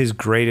one of his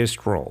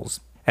greatest roles.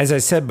 As I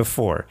said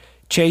before,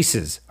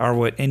 chases are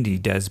what Indy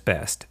does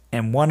best,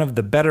 and one of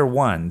the better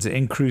ones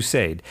in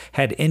Crusade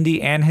had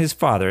Indy and his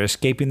father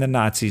escaping the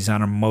Nazis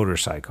on a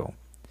motorcycle.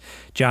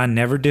 John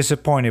never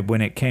disappointed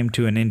when it came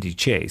to an Indy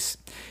chase.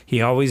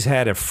 He always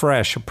had a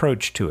fresh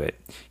approach to it.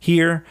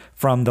 Here,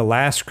 from The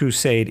Last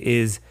Crusade,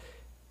 is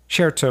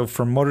Scherzo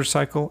for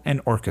Motorcycle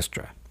and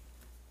Orchestra.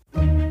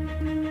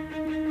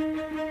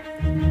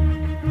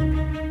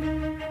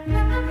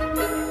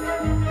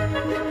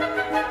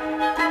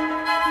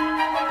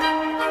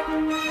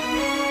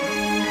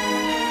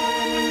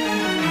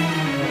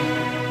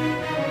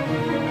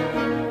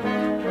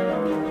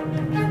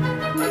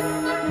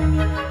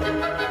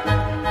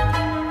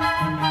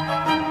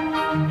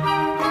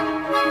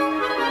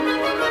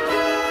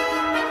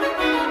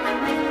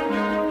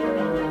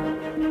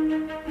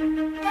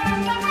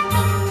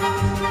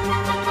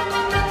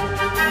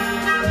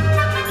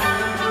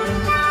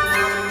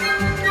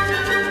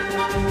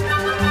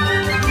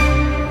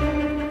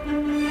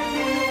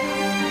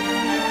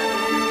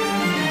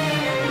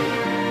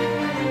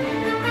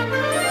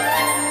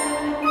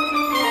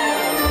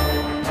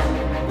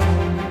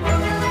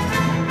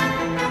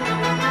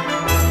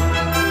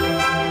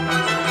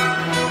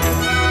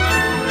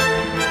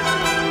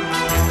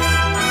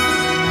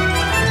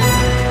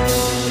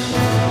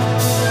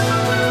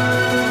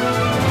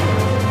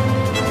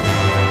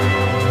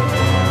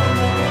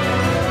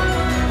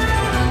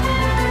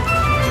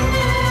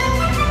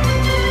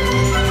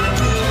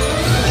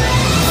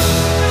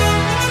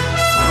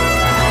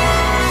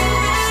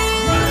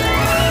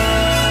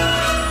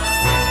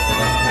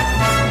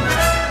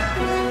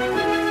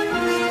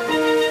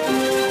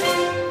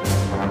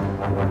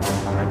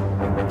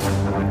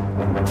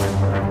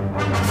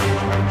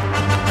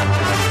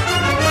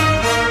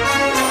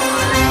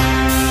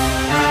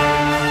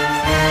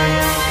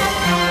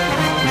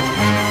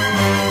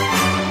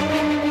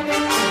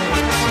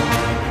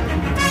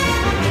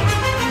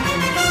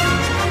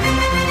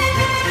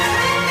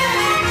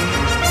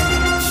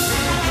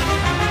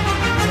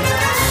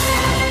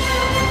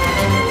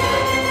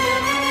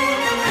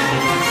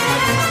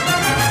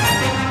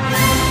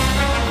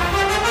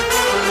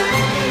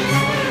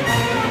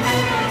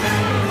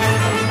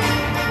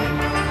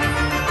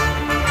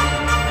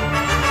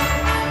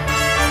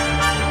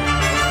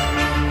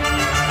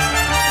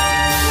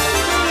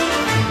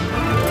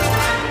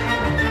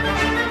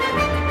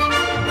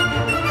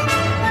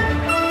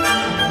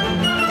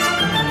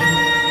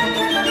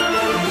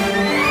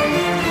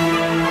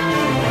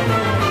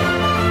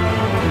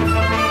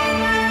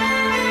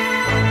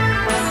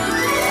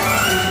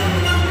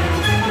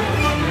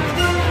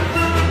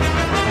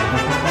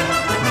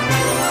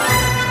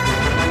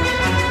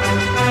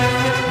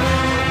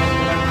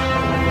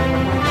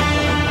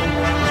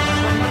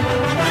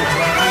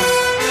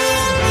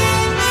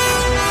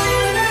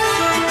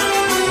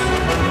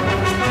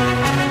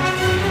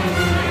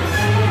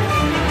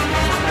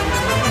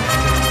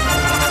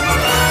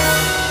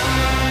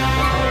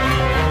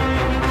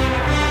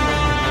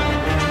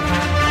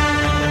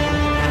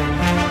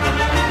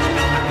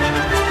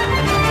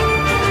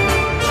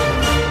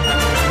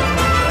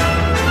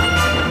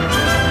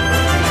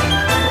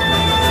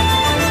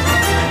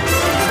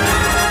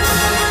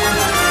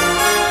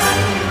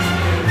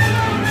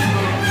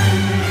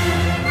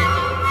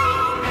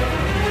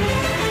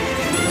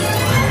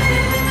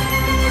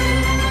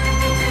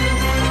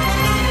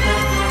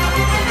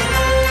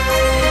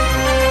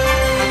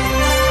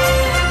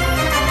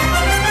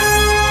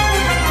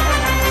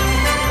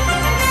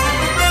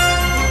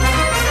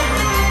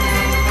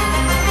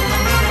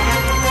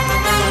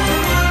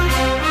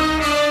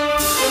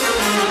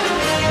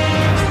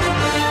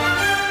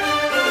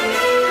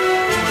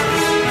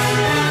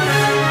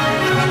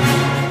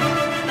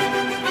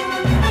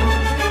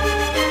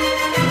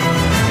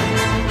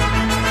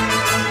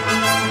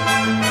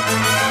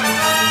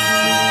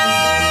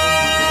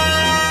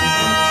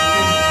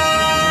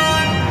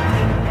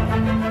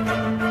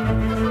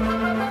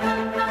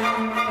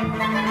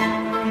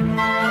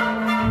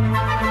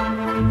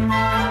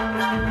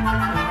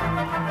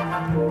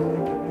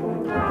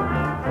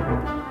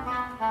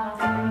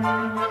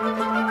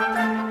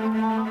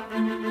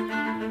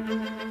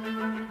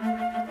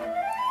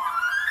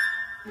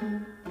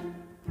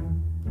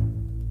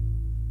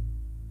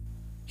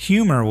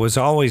 Humor was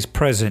always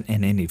present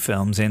in Indy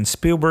films, and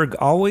Spielberg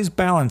always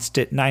balanced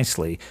it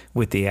nicely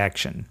with the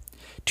action.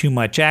 Too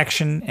much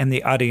action and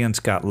the audience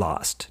got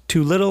lost.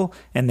 Too little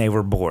and they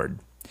were bored.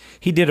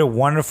 He did a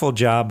wonderful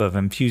job of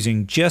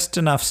infusing just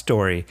enough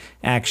story,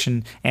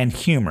 action, and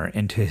humor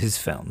into his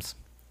films.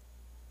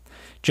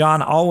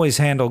 John always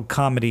handled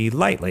comedy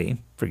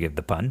lightly, forgive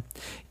the pun.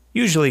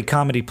 Usually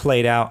comedy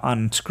played out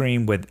on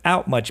screen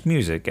without much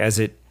music, as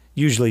it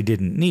usually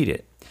didn't need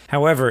it.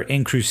 However,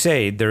 in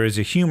Crusade, there is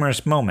a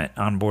humorous moment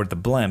on board the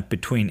blimp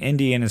between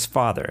Indy and his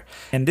father,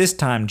 and this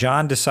time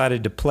John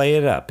decided to play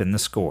it up in the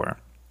score.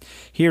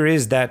 Here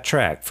is that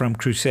track from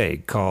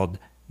Crusade called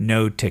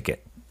No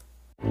Ticket.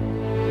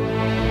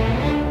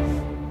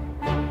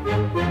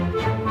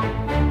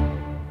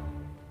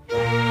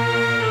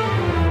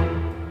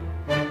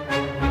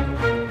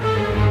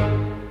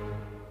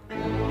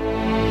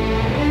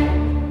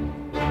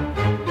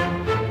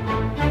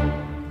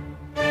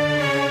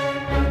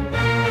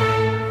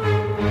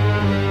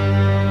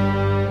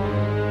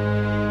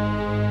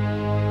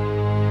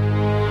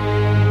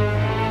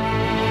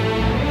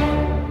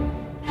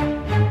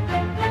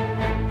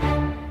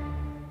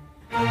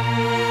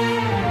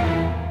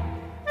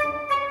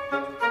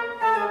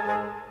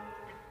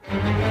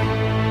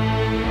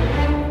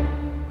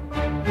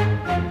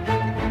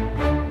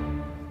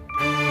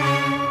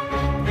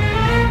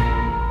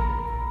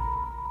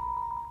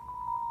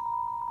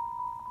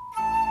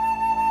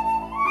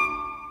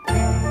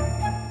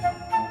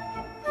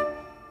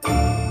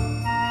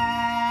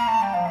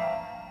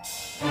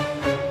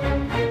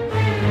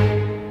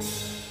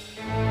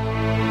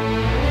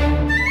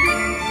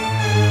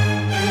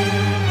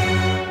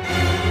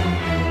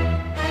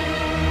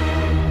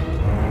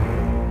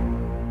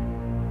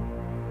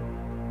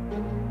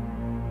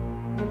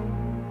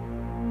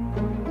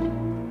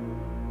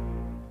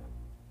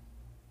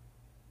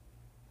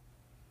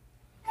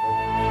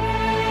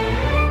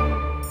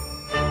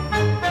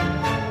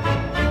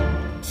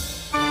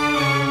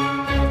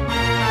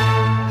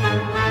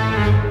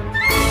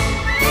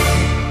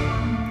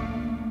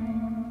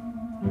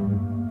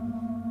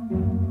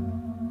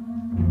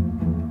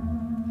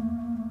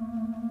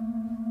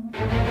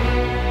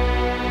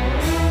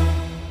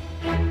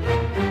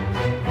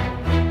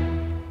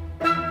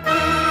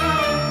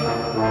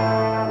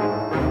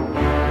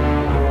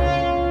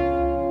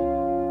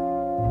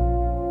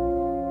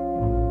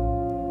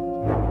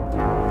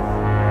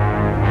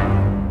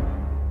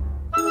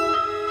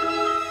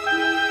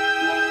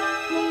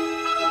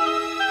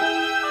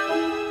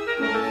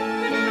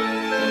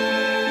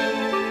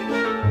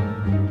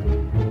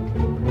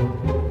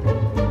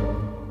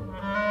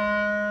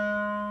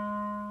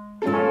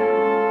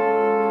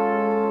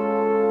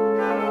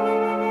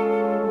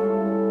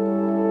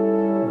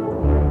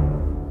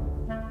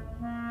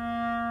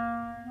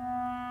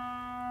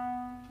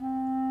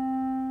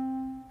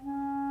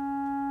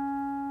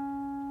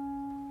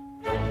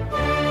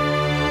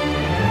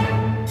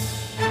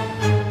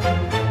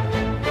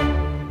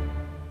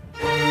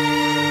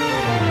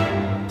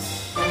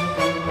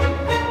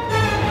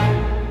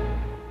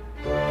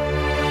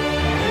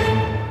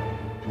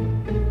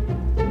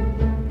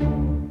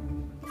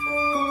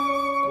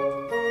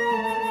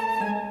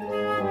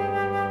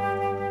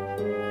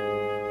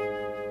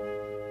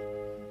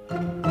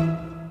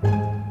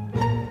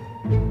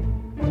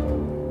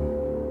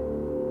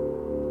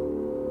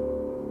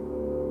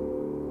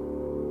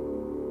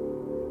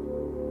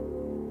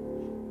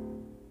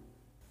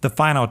 The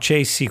final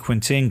chase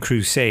sequence in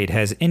Crusade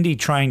has Indy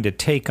trying to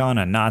take on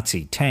a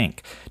Nazi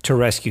tank to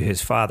rescue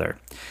his father,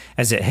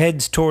 as it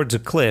heads towards a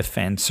cliff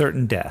and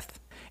certain death.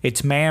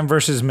 It's man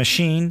versus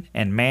machine,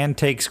 and man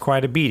takes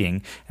quite a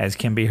beating, as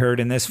can be heard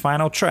in this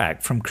final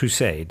track from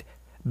Crusade,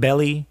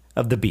 Belly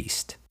of the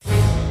Beast.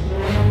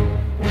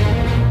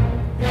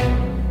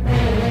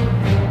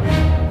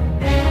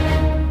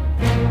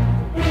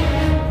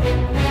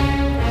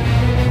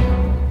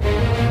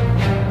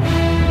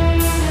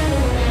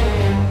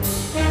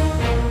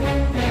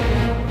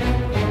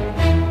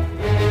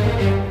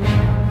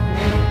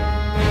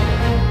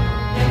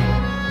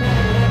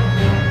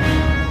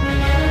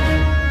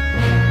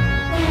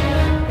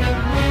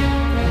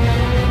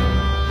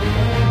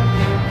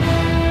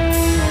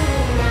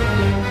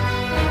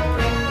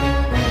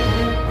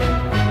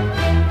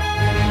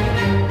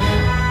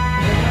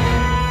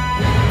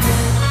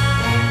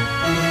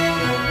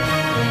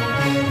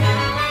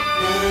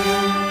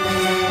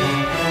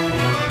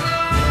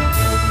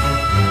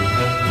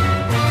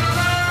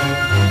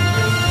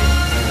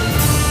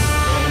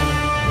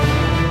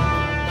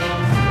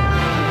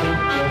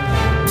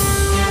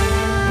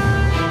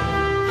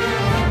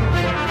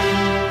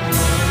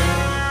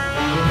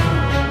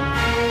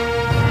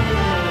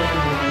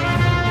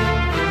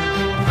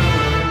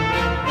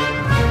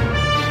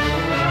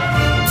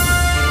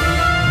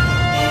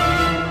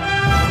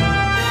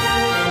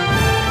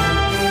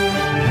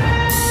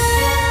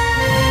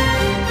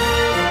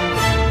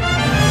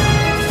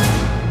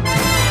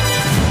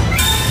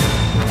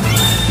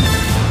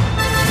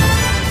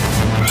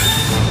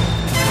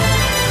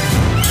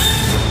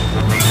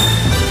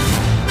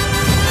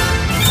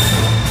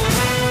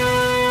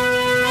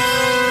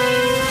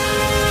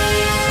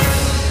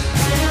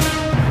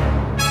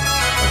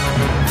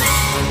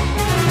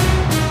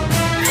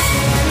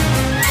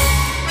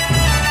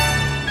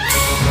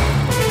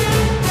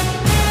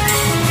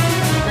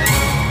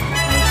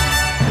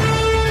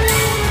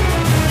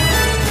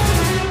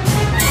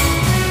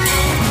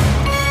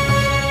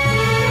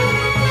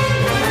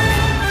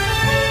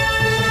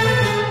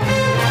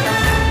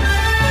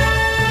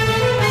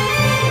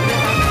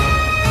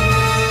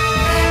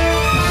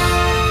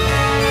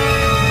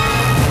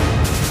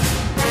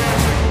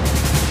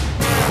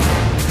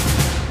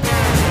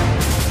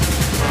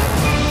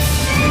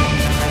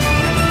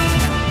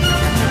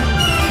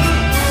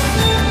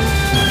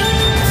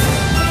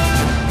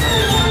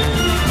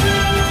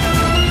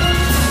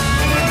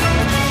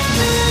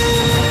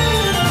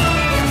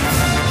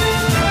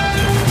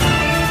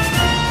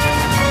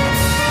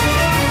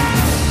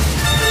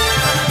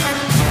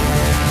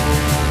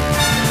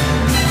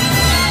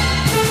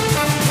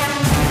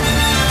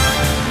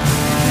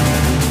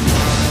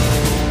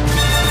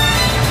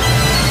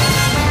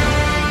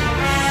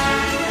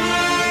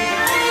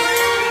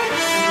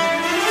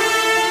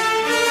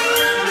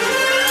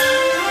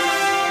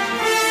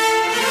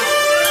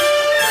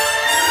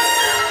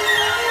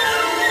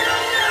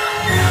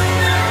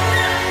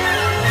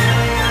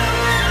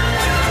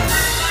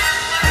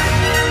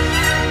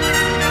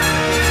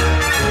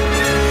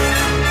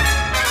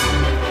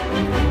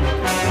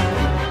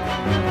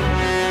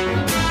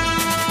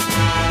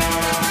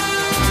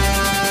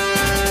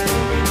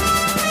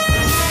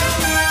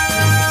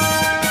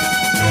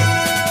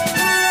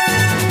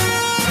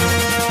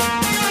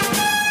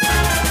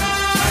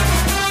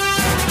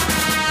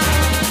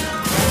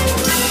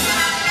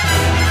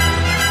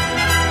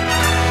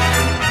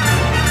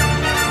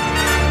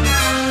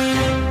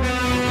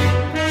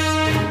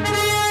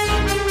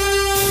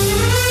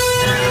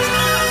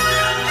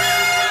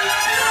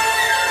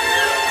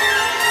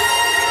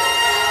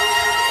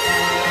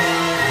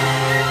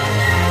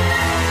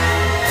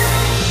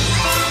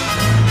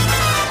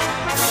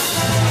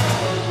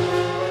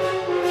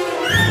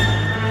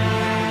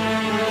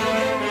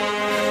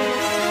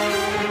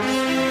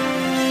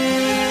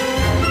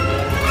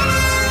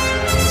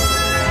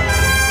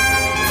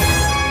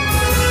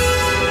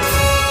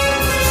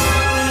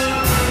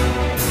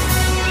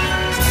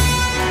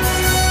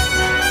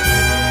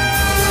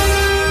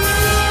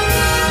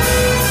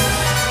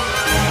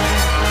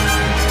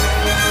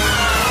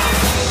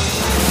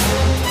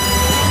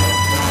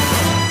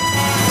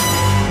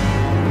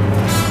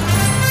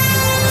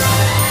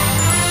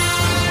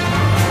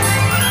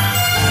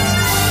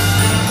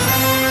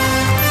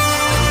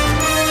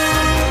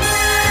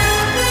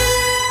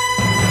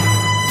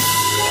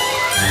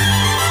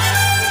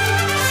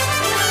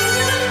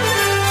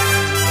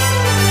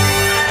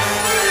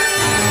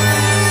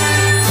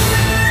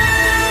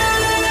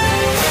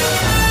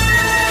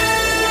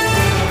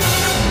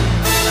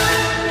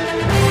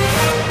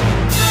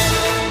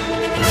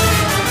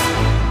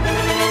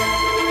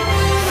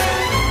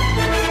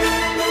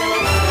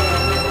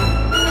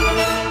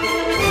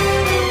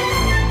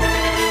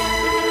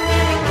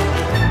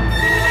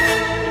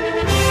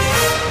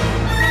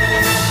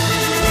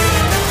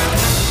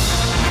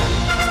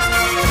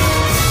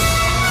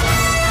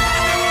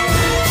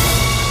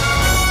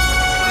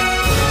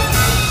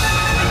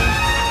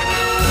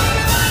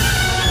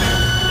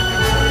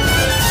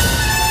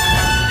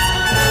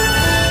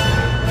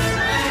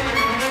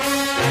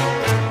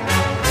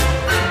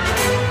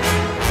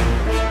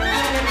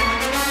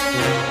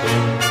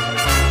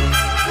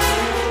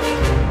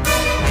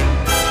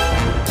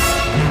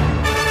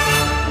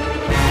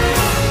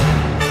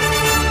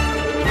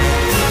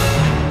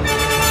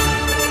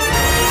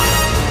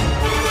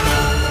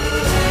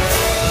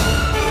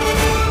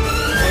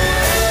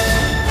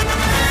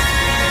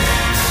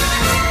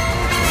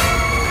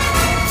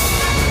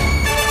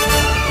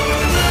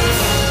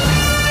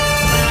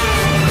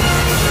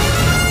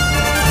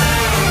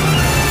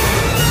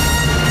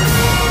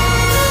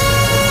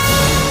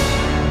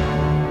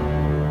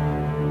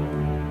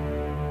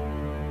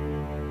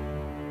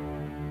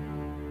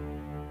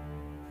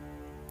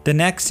 The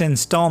next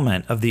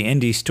installment of the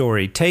Indy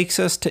story takes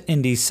us to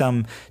Indy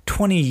some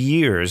 20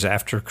 years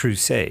after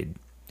Crusade.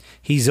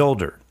 He's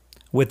older,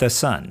 with a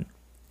son,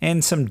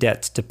 and some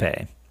debts to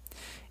pay.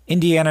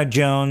 Indiana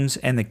Jones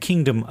and the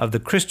Kingdom of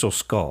the Crystal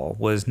Skull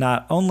was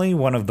not only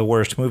one of the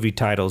worst movie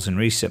titles in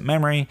recent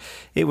memory,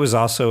 it was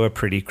also a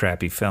pretty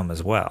crappy film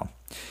as well.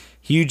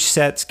 Huge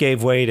sets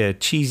gave way to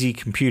cheesy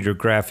computer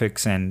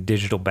graphics and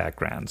digital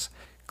backgrounds.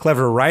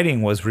 Clever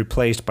writing was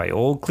replaced by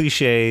old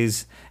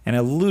cliches and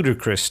a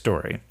ludicrous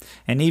story,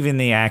 and even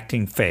the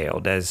acting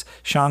failed as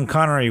Sean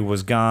Connery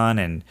was gone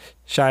and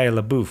Shia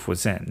LaBeouf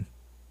was in.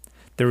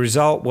 The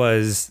result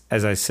was,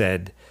 as I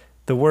said,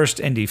 the worst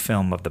Indy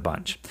film of the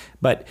bunch,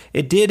 but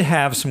it did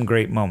have some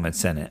great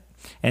moments in it,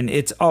 and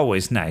it's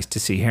always nice to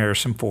see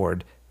Harrison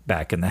Ford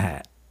back in the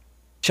hat.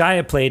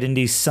 Shia played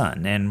Indy's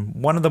son, and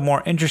one of the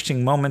more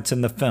interesting moments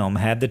in the film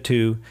had the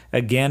two,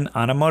 again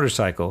on a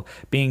motorcycle,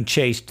 being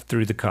chased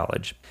through the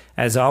college.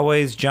 As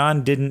always,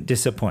 John didn't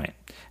disappoint,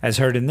 as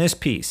heard in this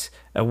piece,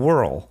 A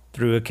Whirl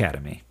Through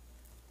Academy.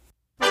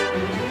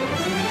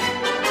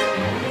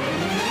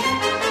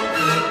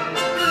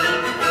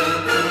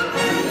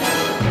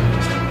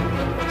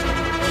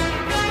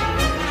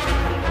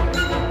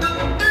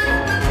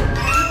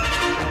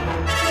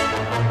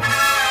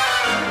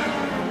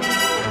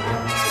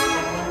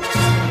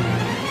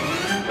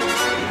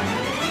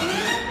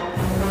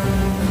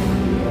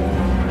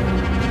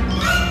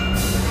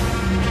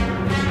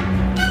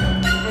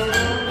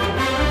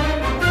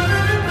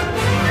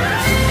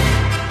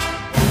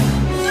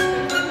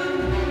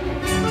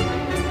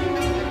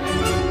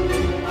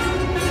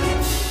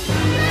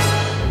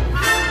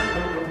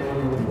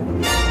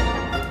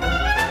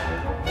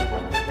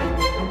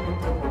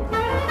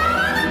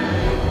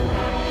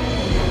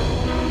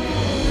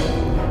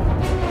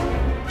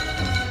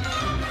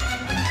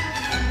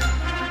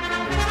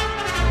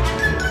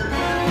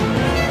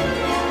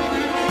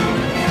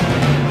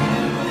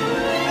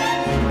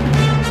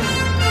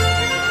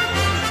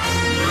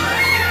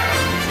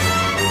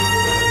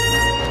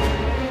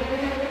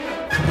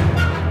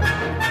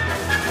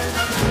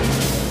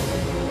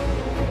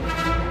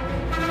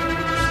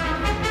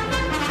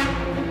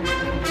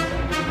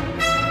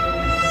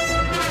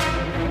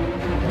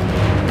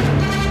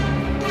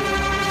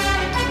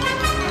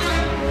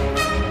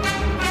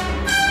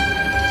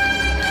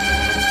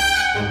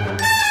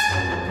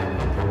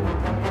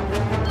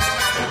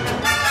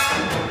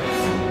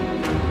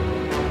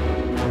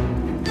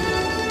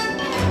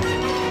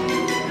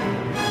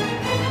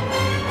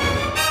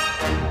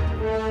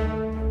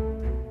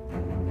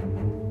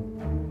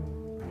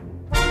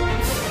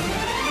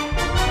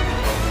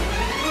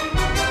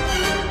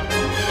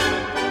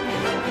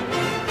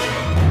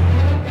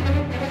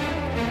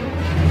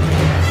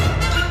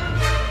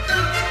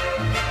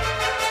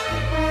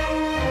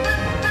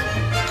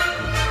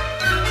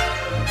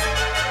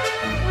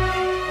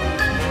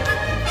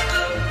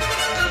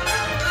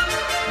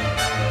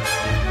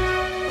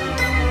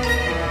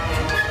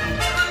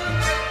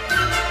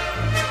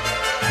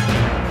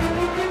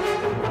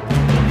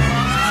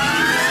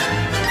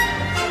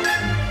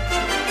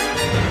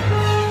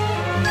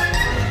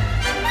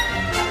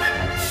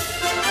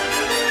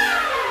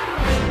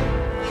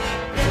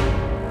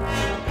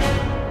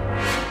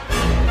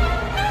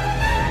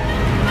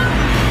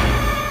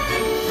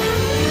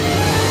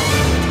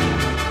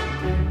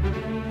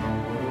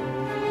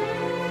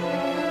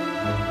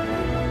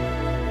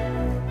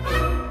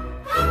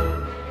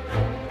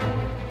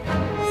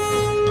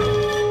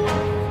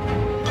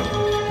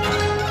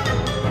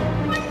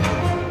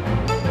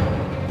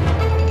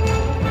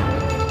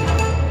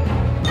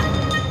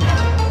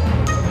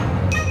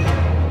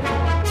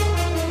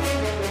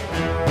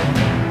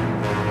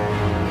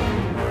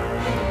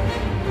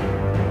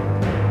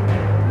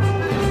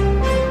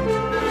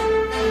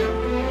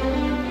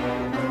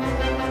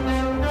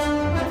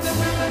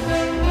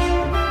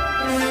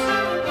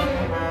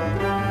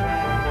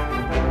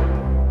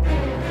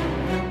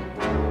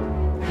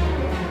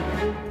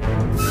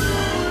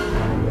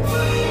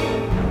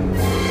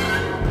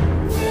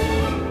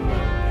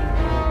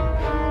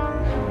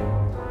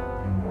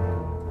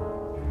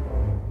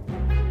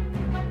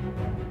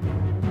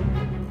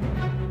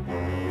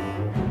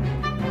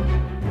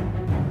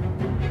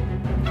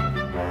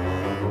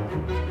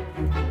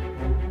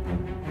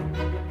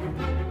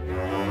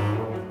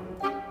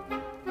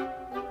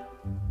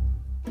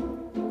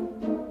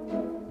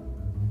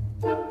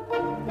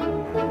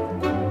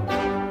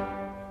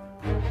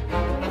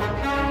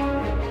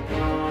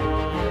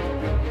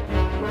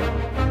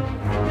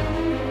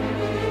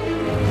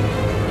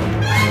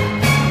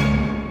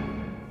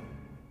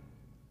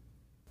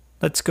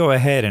 Let's go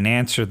ahead and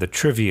answer the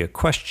trivia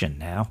question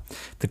now.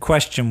 The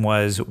question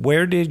was,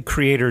 where did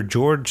creator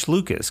George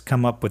Lucas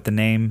come up with the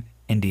name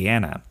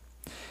Indiana?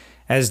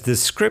 As the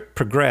script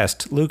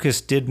progressed,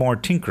 Lucas did more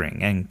tinkering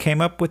and came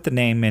up with the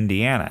name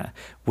Indiana,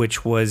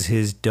 which was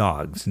his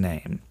dog's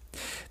name.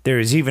 There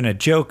is even a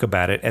joke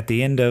about it at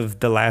the end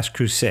of The Last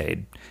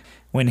Crusade,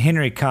 when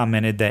Henry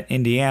commented that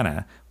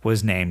Indiana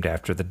was named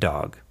after the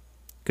dog.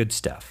 Good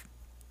stuff.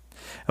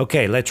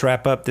 Okay, let's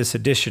wrap up this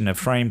edition of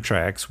Frame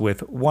Tracks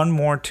with one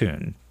more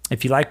tune.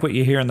 If you like what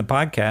you hear in the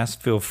podcast,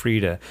 feel free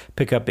to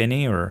pick up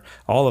any or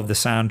all of the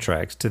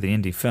soundtracks to the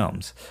indie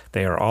films.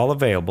 They are all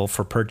available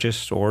for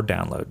purchase or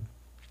download.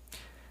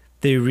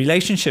 The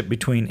relationship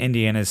between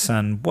Indy and his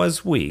son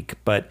was weak,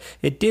 but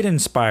it did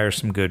inspire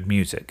some good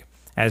music,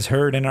 as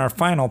heard in our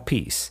final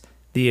piece,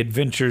 The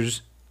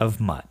Adventures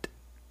of Mutt.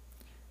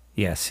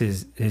 Yes,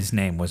 his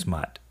name was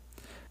Mutt.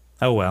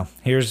 Oh well,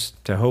 here's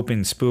to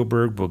hoping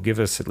Spielberg will give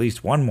us at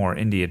least one more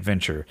indie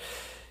adventure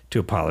to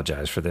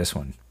apologize for this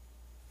one.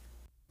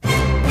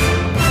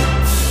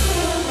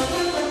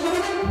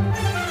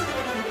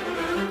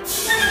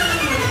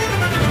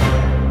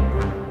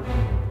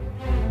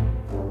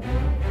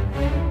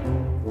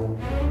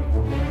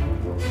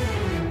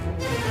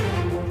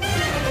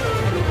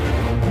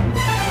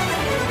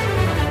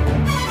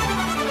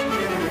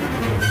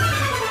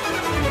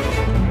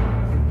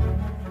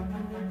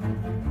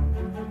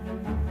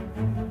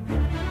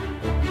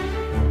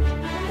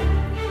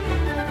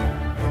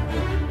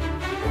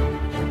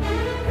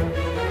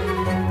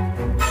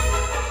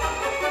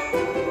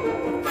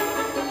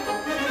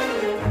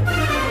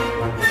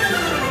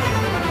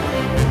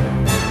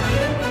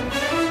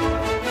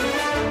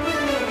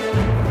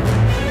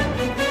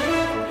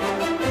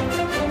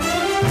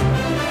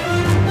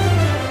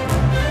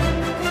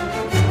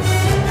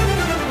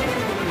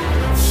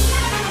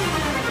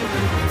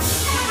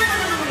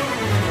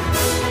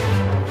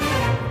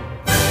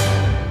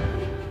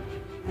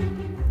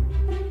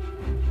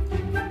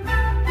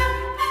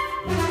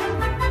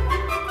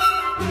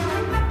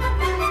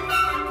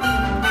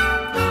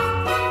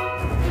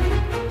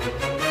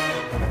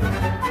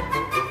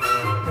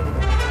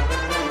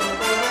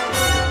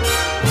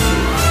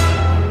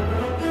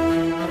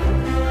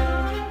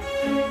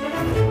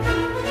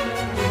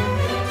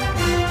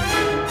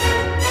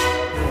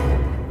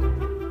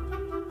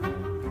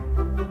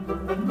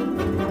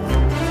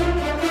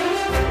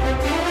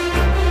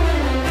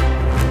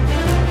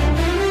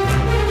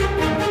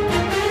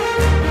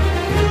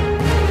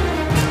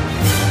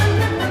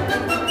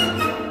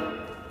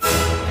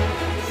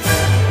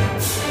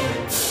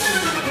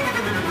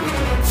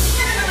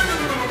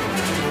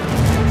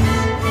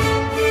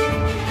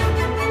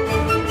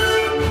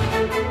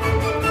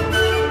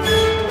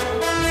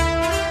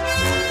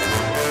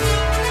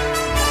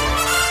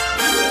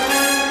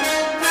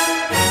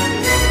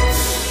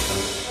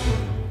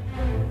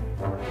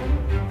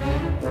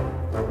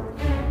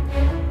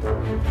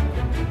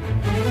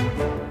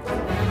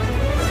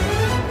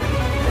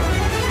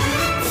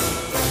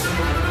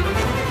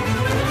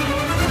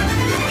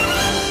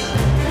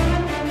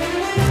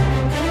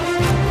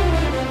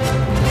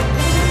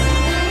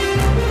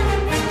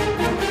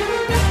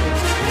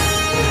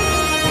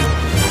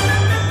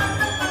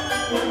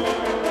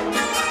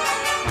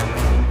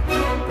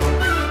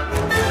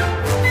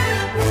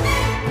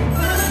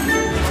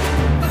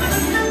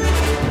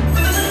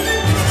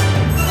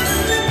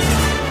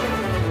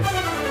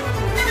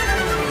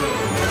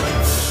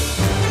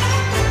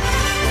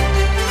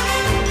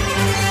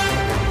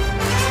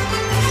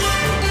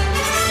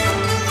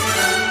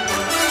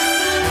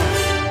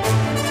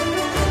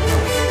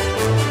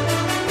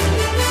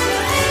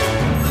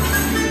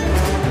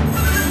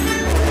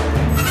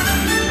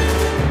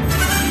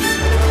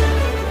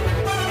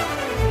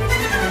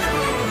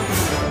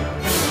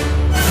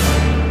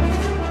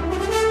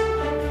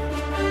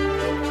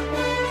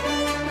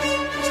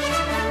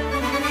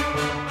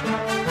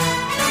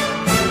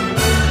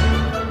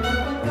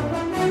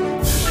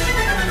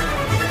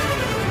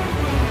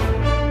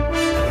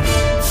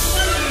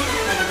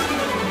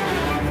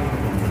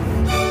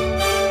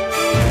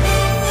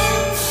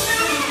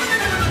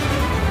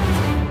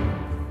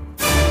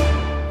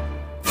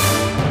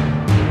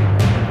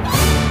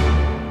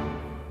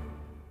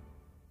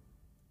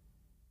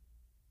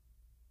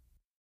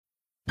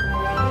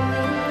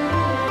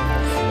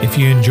 If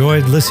you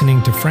enjoyed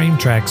listening to Frame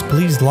Tracks,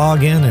 please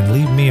log in and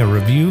leave me a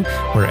review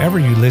wherever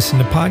you listen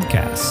to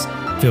podcasts.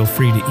 Feel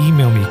free to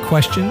email me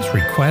questions,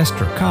 requests,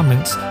 or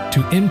comments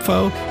to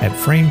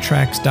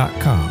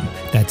info@frametracks.com.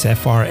 That's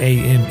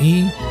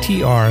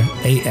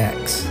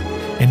FRAMETRAX.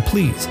 And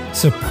please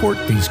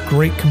support these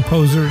great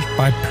composers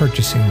by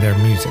purchasing their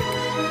music.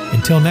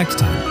 Until next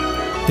time,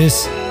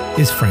 this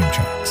is Frame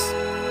Tracks.